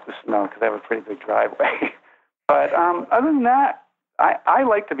cleaning up the snow because I have a pretty big driveway. But other than that, I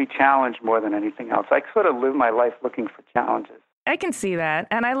like to be challenged more than anything else. I sort of live my life looking for challenges. I can see that.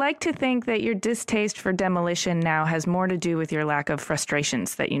 And I like to think that your distaste for demolition now has more to do with your lack of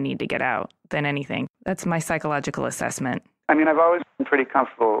frustrations that you need to get out than anything. That's my psychological assessment. I mean, I've always been pretty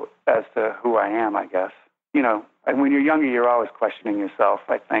comfortable as to who I am, I guess. And when you're younger, you're always questioning yourself,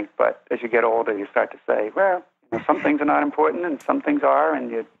 I think. But as you get older, you start to say, well, some things are not important and some things are,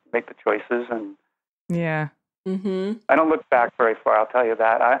 and you make the choices. And yeah. Mm-hmm. I don't look back very far, I'll tell you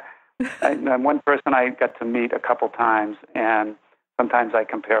that. I'm one person I got to meet a couple times, and sometimes I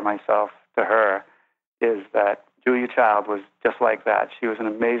compare myself to her, is that Julia Child was just like that. She was an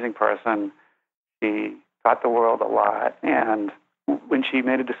amazing person. She taught the world a lot, and when she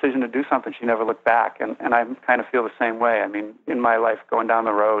made a decision to do something, she never looked back, and I kind of feel the same way. I mean, in my life, going down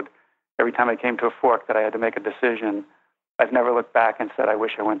the road, every time I came to a fork that I had to make a decision, I've never looked back and said, I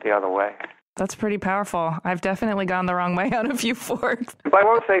wish I went the other way. That's pretty powerful. I've definitely gone the wrong way on a few forks. I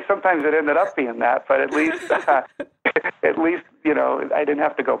won't say sometimes it ended up being that, but at least, I didn't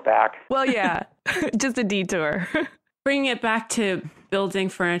have to go back. Well, yeah, just a detour. Bringing it back to building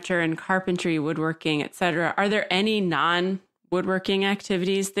furniture and carpentry, woodworking, etc., are there any non-woodworking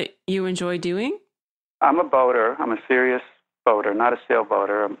activities that you enjoy doing? I'm a boater. I'm a serious boater, not a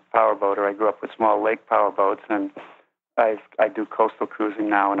sailboater. I'm a power boater. I grew up with small lake power boats, and I do coastal cruising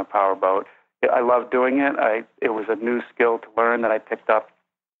now in a power boat. I love doing it. It was a new skill to learn that I picked up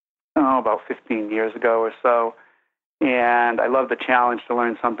about 15 years ago or so, and I love the challenge to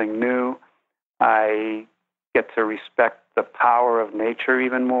learn something new. I get to respect the power of nature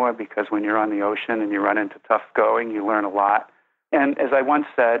even more, because when you're on the ocean and you run into tough going, you learn a lot. And as I once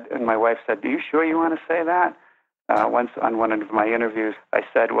said, and my wife said, "Are you sure you want to say that?" Once on one of my interviews, I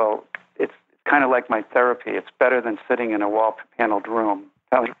said, well, it's kind of like my therapy. It's better than sitting in a wall-paneled room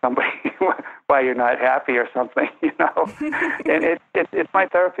telling somebody why you're not happy or something, And it's my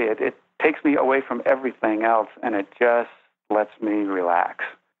therapy. It takes me away from everything else, and it just lets me relax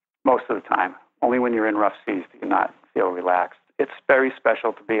most of the time. Only when you're in rough seas do you not feel relaxed. It's very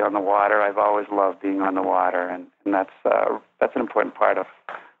special to be on the water. I've always loved being on the water, and that's an important part of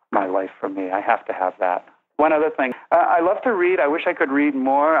my life for me. I have to have that. One other thing, I love to read. I wish I could read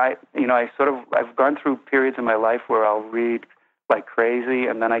more. I've gone through periods in my life where I'll read like crazy,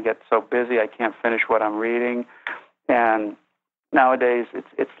 and then I get so busy I can't finish what I'm reading. And nowadays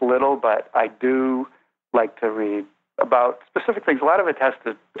it's little, but I do like to read about specific things. A lot of it has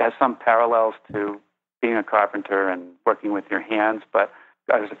some parallels to being a carpenter and working with your hands, but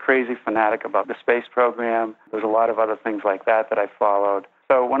I was a crazy fanatic about the space program. There's a lot of other things like that I followed.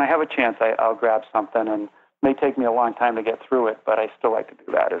 So when I have a chance, I'll grab something, and it may take me a long time to get through it, but I still like to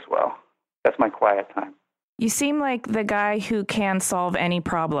do that as well. That's my quiet time. You seem like the guy who can solve any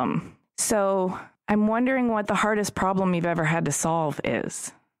problem. So I'm wondering what the hardest problem you've ever had to solve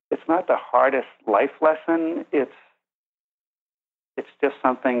is. It's not the hardest life lesson. It's just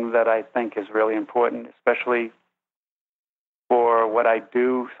something that I think is really important, especially for what I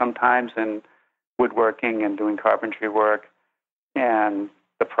do sometimes in woodworking and doing carpentry work and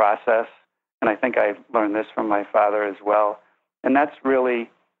the process. And I think I learned this from my father as well. And that's really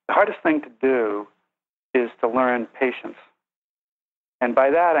the hardest thing to do, is to learn patience. And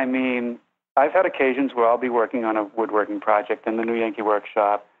by that I mean, I've had occasions where I'll be working on a woodworking project in the New Yankee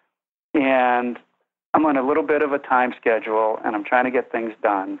Workshop, and I'm on a little bit of a time schedule, and I'm trying to get things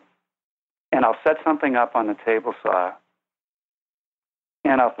done. And I'll set something up on the table saw,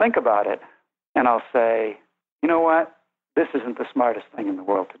 and I'll think about it, and I'll say, you know what? This isn't the smartest thing in the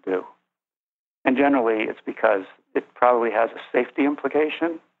world to do. And generally, it's because it probably has a safety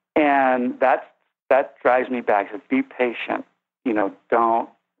implication, and that drives me back to be patient. Don't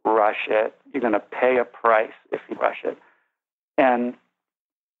rush it. You're going to pay a price if you rush it. And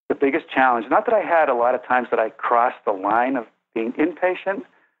the biggest challenge, not that I had a lot of times that I crossed the line of being impatient,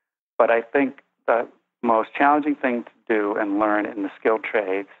 but I think the most challenging thing to do and learn in the skilled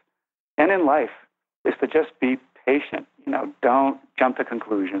trades and in life is to just be patient. Don't jump to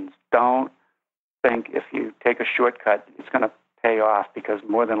conclusions. Don't think if you take a shortcut, it's going to pay off, because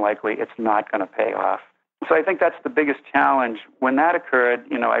more than likely it's not going to pay off. So I think that's the biggest challenge. When that occurred,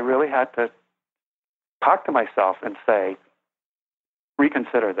 I really had to talk to myself and say,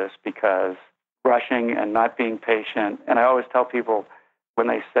 reconsider this, because rushing and not being patient, and I always tell people when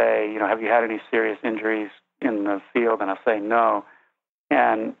they say, have you had any serious injuries in the field? And I'll say no.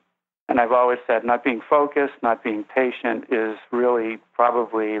 And I've always said not being focused, not being patient is really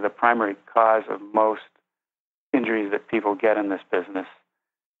probably the primary cause of most injuries that people get in this business.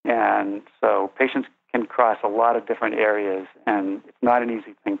 And so patience can cross a lot of different areas, and it's not an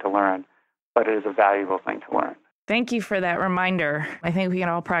easy thing to learn, but it is a valuable thing to learn. Thank you for that reminder. I think we can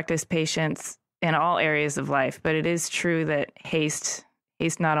all practice patience in all areas of life, but it is true that haste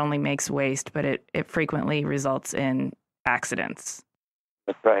not only makes waste, but it frequently results in accidents.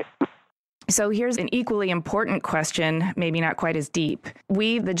 That's right. So here's an equally important question, maybe not quite as deep.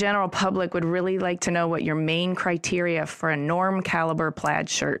 We, the general public, would really like to know what your main criteria for a Norm caliber plaid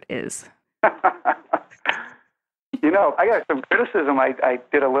shirt is. I got some criticism. I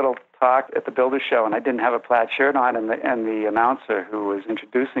did a little talk at the Builder Show, and I didn't have a plaid shirt on, and the announcer who was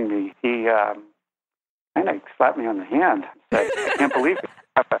introducing me, he kind of slapped me on the hand. Said, I can't believe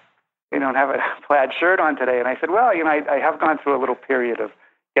you don't have a plaid shirt on today. And I said, well, I have gone through a little period of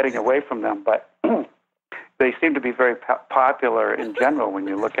getting away from them, but they seem to be very popular in general when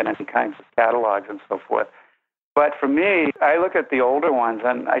you look at any kinds of catalogs and so forth. But for me, I look at the older ones,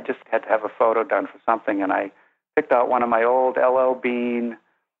 and I just had to have a photo done for something, and I picked out one of my old L.L. Bean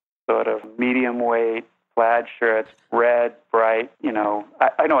sort of medium weight plaid shirts, red, bright,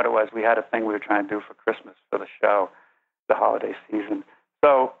 I know what it was. We had a thing we were trying to do for Christmas for the show, the holiday season.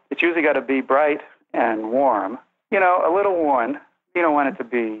 So it's usually got to be bright and warm, a little worn. You don't want it to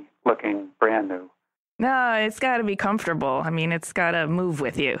be looking brand new. No, it's got to be comfortable. I mean, it's got to move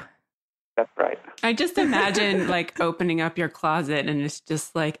with you. That's right. I just imagine opening up your closet and it's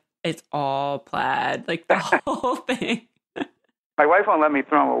just it's all plaid, the whole thing. My wife won't let me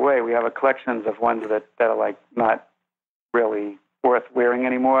throw them away. We have a collections of ones that are not really worth wearing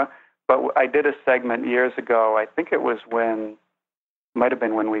anymore. But I did a segment years ago. I think it might have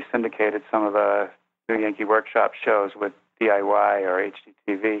been when we syndicated some of the New Yankee Workshop shows with DIY or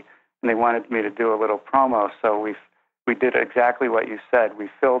HGTV, and they wanted me to do a little promo. So we did exactly what you said. We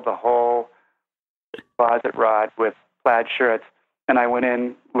filled the whole closet rod with plaid shirts, and I went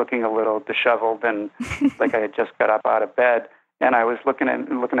in looking a little disheveled and like I had just got up out of bed. And I was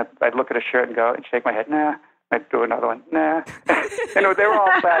I'd look at a shirt and go and shake my head, nah. I'd do another one, nah. They were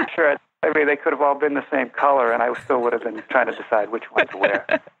all plaid shirts. I mean, they could have all been the same color, and I still would have been trying to decide which one to wear.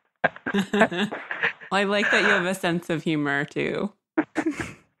 Well, I like that you have a sense of humor, too.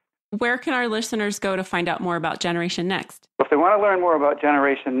 Where can our listeners go to find out more about Generation Next? If they want to learn more about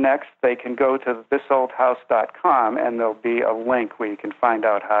Generation Next, they can go to thisoldhouse.com, and there'll be a link where you can find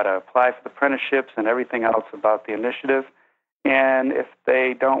out how to apply for the apprenticeships and everything else about the initiative. And if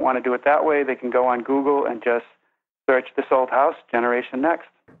they don't want to do it that way, they can go on Google and just search This Old House, Generation Next.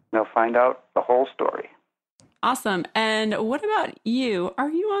 And they'll find out the whole story. Awesome. And what about you?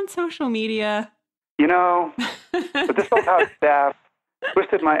 Are you on social media? The This Old House staff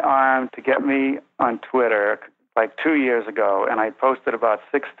twisted my arm to get me on Twitter 2 years ago, and I posted about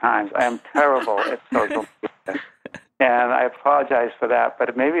 6 times. I am terrible at social media, and I apologize for that,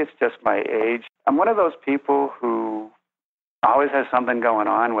 but maybe it's just my age. I'm one of those people who always has something going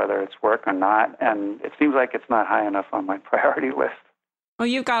on, whether it's work or not, and it seems like it's not high enough on my priority list. Well,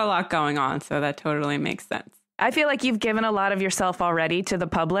 you've got a lot going on, so that totally makes sense. I feel like you've given a lot of yourself already to the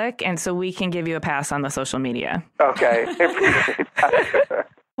public, and so we can give you a pass on the social media. Okay.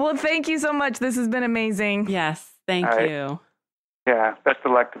 Well, thank you so much. This has been amazing. Yes, thank you. Yeah, best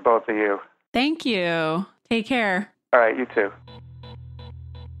of luck to both of you. Thank you. Take care. All right, you too.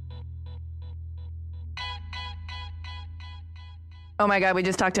 Oh my God, we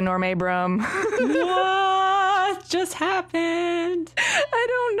just talked to Norm Abram. What just happened? I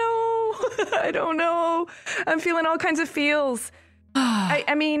don't know. I'm feeling all kinds of feels.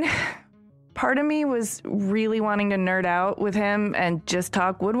 I mean, part of me was really wanting to nerd out with him and just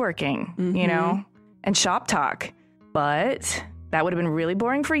talk woodworking, and shop talk. But that would have been really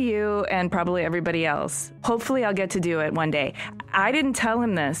boring for you and probably everybody else. Hopefully I'll get to do it one day. I didn't tell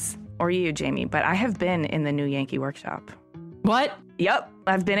him this, or you, Jamie, but I have been in the New Yankee Workshop. What? Yep,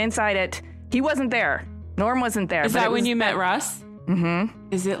 I've been inside it. He wasn't there. Norm wasn't there. Is that when you met Russ?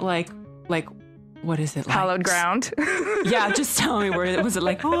 Mm-hmm. Is it like, what is it like? Hallowed ground. Yeah, just tell me was it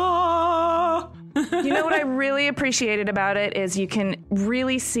like, oh? You know what I really appreciated about it is you can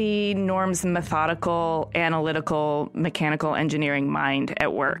really see Norm's methodical, analytical, mechanical engineering mind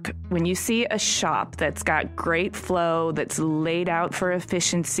at work. When you see a shop that's got great flow, that's laid out for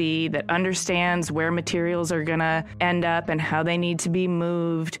efficiency, that understands where materials are going to end up and how they need to be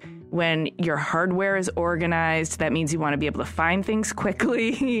moved, when your hardware is organized, that means you want to be able to find things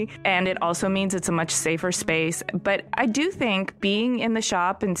quickly. And it also means it's a much safer space. But I do think being in the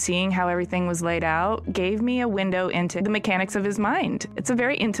shop and seeing how everything was laid out gave me a window into the mechanics of his mind. It's a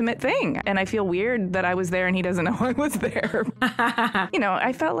very intimate thing. And I feel weird that I was there and he doesn't know I was there.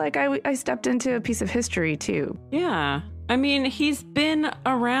 I felt like I stepped into a piece of history too. Yeah. I mean, he's been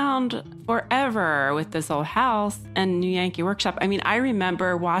around forever with This Old House and New Yankee Workshop. I mean, I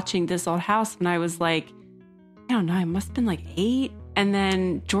remember watching This Old House when I was I don't know, I must have been 8. And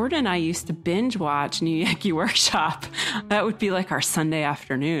then Jordan and I used to binge watch New Yankee Workshop. That would be our Sunday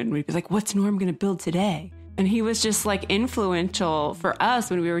afternoon. We'd be like, what's Norm going to build today? And he was just influential for us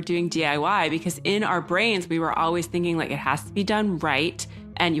when we were doing DIY, because in our brains, we were always thinking it has to be done right.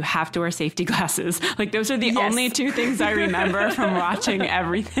 And you have to wear safety glasses. Those are the only 2 things I remember from watching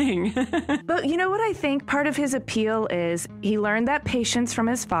everything. But you know what I think part of his appeal is? He learned that patience from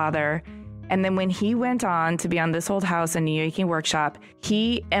his father. And then when he went on to be on This Old House and New Yankee Workshop,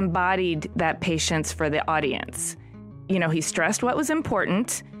 he embodied that patience for the audience. He stressed what was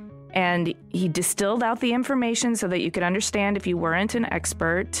important. And he distilled out the information so that you could understand if you weren't an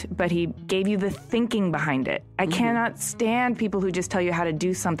expert, but he gave you the thinking behind it. I cannot stand people who just tell you how to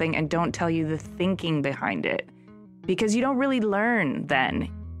do something and don't tell you the thinking behind it, because you don't really learn then.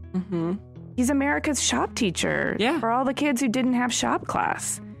 He's America's shop teacher for all the kids who didn't have shop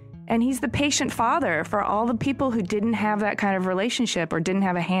class. And he's the patient father for all the people who didn't have that kind of relationship or didn't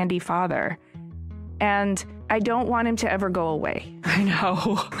have a handy father. And I don't want him to ever go away. I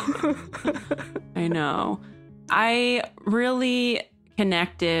know. I know. I really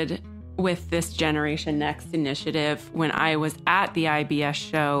connected with this Generation Next initiative when I was at the IBS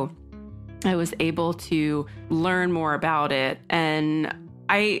show. I was able to learn more about it. And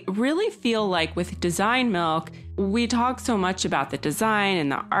I really feel like with Design Milk, we talk so much about the design and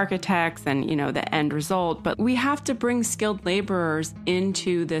the architects and, you know, the end result, but we have to bring skilled laborers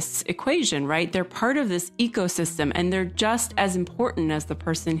into this equation, right? They're part of this ecosystem, and they're just as important as the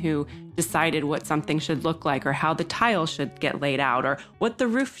person who decided what something should look like, or how the tile should get laid out, or what the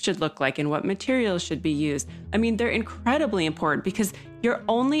roof should look like and what materials should be used. I mean, they're incredibly important because you're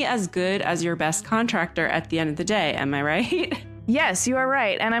only as good as your best contractor at the end of the day. Am I right? Yes, you are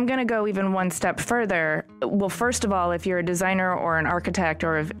right. And I'm going to go even one step further. Well, first of all, if you're a designer or an architect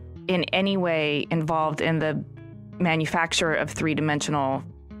or if in any way involved in the manufacture of three-dimensional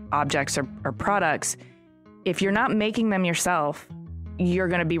objects or products, if you're not making them yourself, you're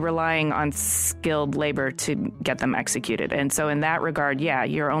going to be relying on skilled labor to get them executed. And so in that regard, yeah,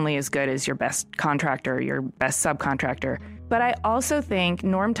 you're only as good as your best contractor, your best subcontractor. But I also think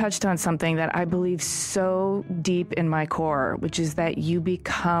Norm touched on something that I believe so deep in my core, which is that you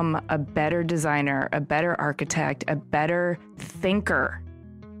become a better designer, a better architect, a better thinker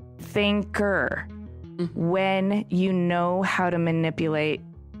when you know how to manipulate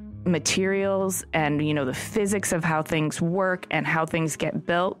materials and, you know, the physics of how things work and how things get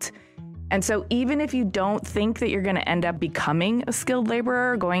built. And so even if you don't think that you're going to end up becoming a skilled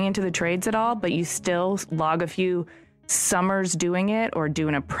laborer, going into the trades at all, but you still log a few summers doing it or do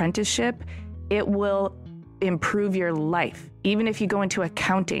an apprenticeship, it will improve your life. Even if you go into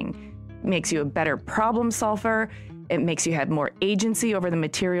accounting, it makes you a better problem solver. It makes you have more agency over the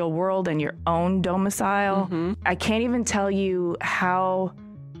material world and your own domicile. I can't even tell you how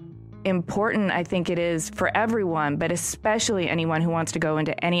important I think it is for everyone, but especially anyone who wants to go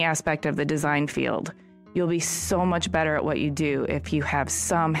into any aspect of the design field. You'll be so much better at what you do if you have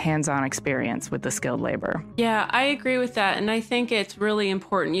some hands-on experience with the skilled labor. Yeah, I agree with that. And I think it's really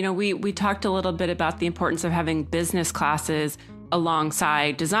important. You know, we talked a little bit about the importance of having business classes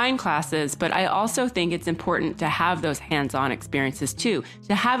alongside design classes, but I also think it's important to have those hands-on experiences too,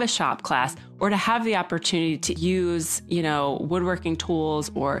 to have a shop class or to have the opportunity to use, you know, woodworking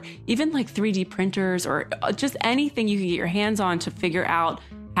tools or even like 3D printers or just anything you can get your hands on to figure out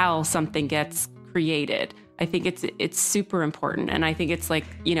how something gets created. I think it's super important. And I think it's like,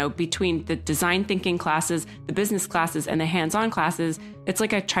 you know, between the design thinking classes, the business classes, and the hands-on classes, it's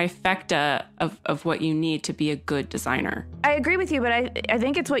like a trifecta of what you need to be a good designer. I agree with you, but I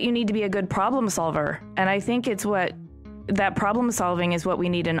think it's what you need to be a good problem solver. And I think it's what that problem solving is what we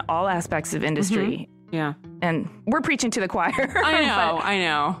need in all aspects of industry. Yeah. And we're preaching to the choir. I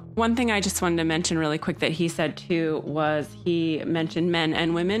know. One thing I just wanted to mention really quick that he said too was he mentioned men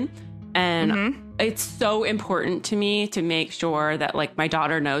and women. And it's so important to me to make sure that like my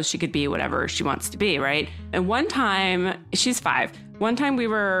daughter knows she could be whatever she wants to be, right? And one time, she's 5. One time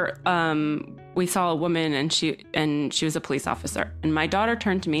we saw a woman and she was a police officer. And my daughter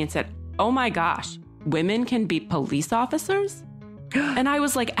turned to me and said, "Oh my gosh, women can be police officers?" And I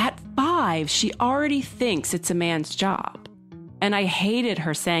was like, at 5, she already thinks it's a man's job. And I hated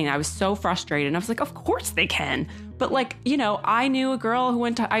her saying that. I was so frustrated. And I was like, of course they can. But like, you know, I knew a girl who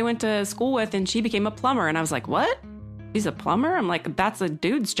I went to school with and she became a plumber. And I was like, what? She's a plumber? I'm like, that's a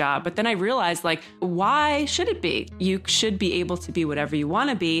dude's job. But then I realized, like, why should it be? You should be able to be whatever you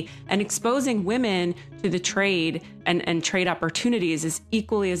want to be. And exposing women to the trade and trade opportunities is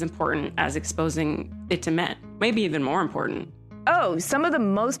equally as important as exposing it to men. Maybe even more important. Oh, some of the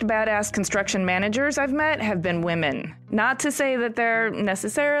most badass construction managers I've met have been women. Not to say that they're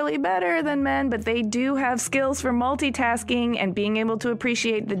necessarily better than men, but they do have skills for multitasking and being able to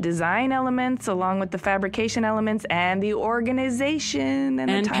appreciate the design elements along with the fabrication elements and the organization and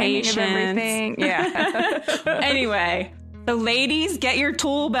the timing patience. Of everything. Yeah. Anyway, so ladies, get your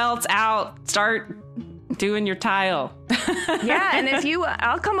tool belts out. Start doing your tile. Yeah, and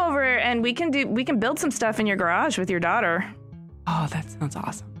I'll come over and we can build some stuff in your garage with your daughter. Oh, that sounds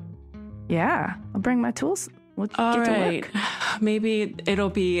awesome. Yeah, I'll bring my tools. We'll get to work. Maybe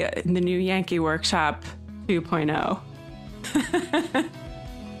it'll be in the new Yankee Workshop 2.0.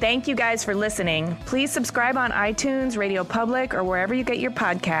 Thank you guys for listening. Please subscribe on iTunes, Radio Public, or wherever you get your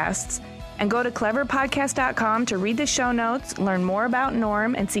podcasts. And go to cleverpodcast.com to read the show notes, learn more about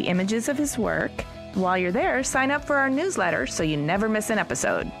Norm, and see images of his work. While you're there, sign up for our newsletter so you never miss an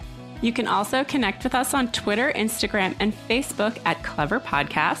episode. You can also connect with us on Twitter, Instagram, and Facebook at Clever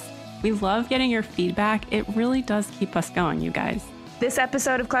Podcast. We love getting your feedback. It really does keep us going, you guys. This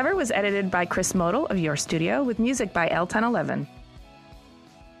episode of Clever was edited by Chris Model of Your Studio with music by L1011.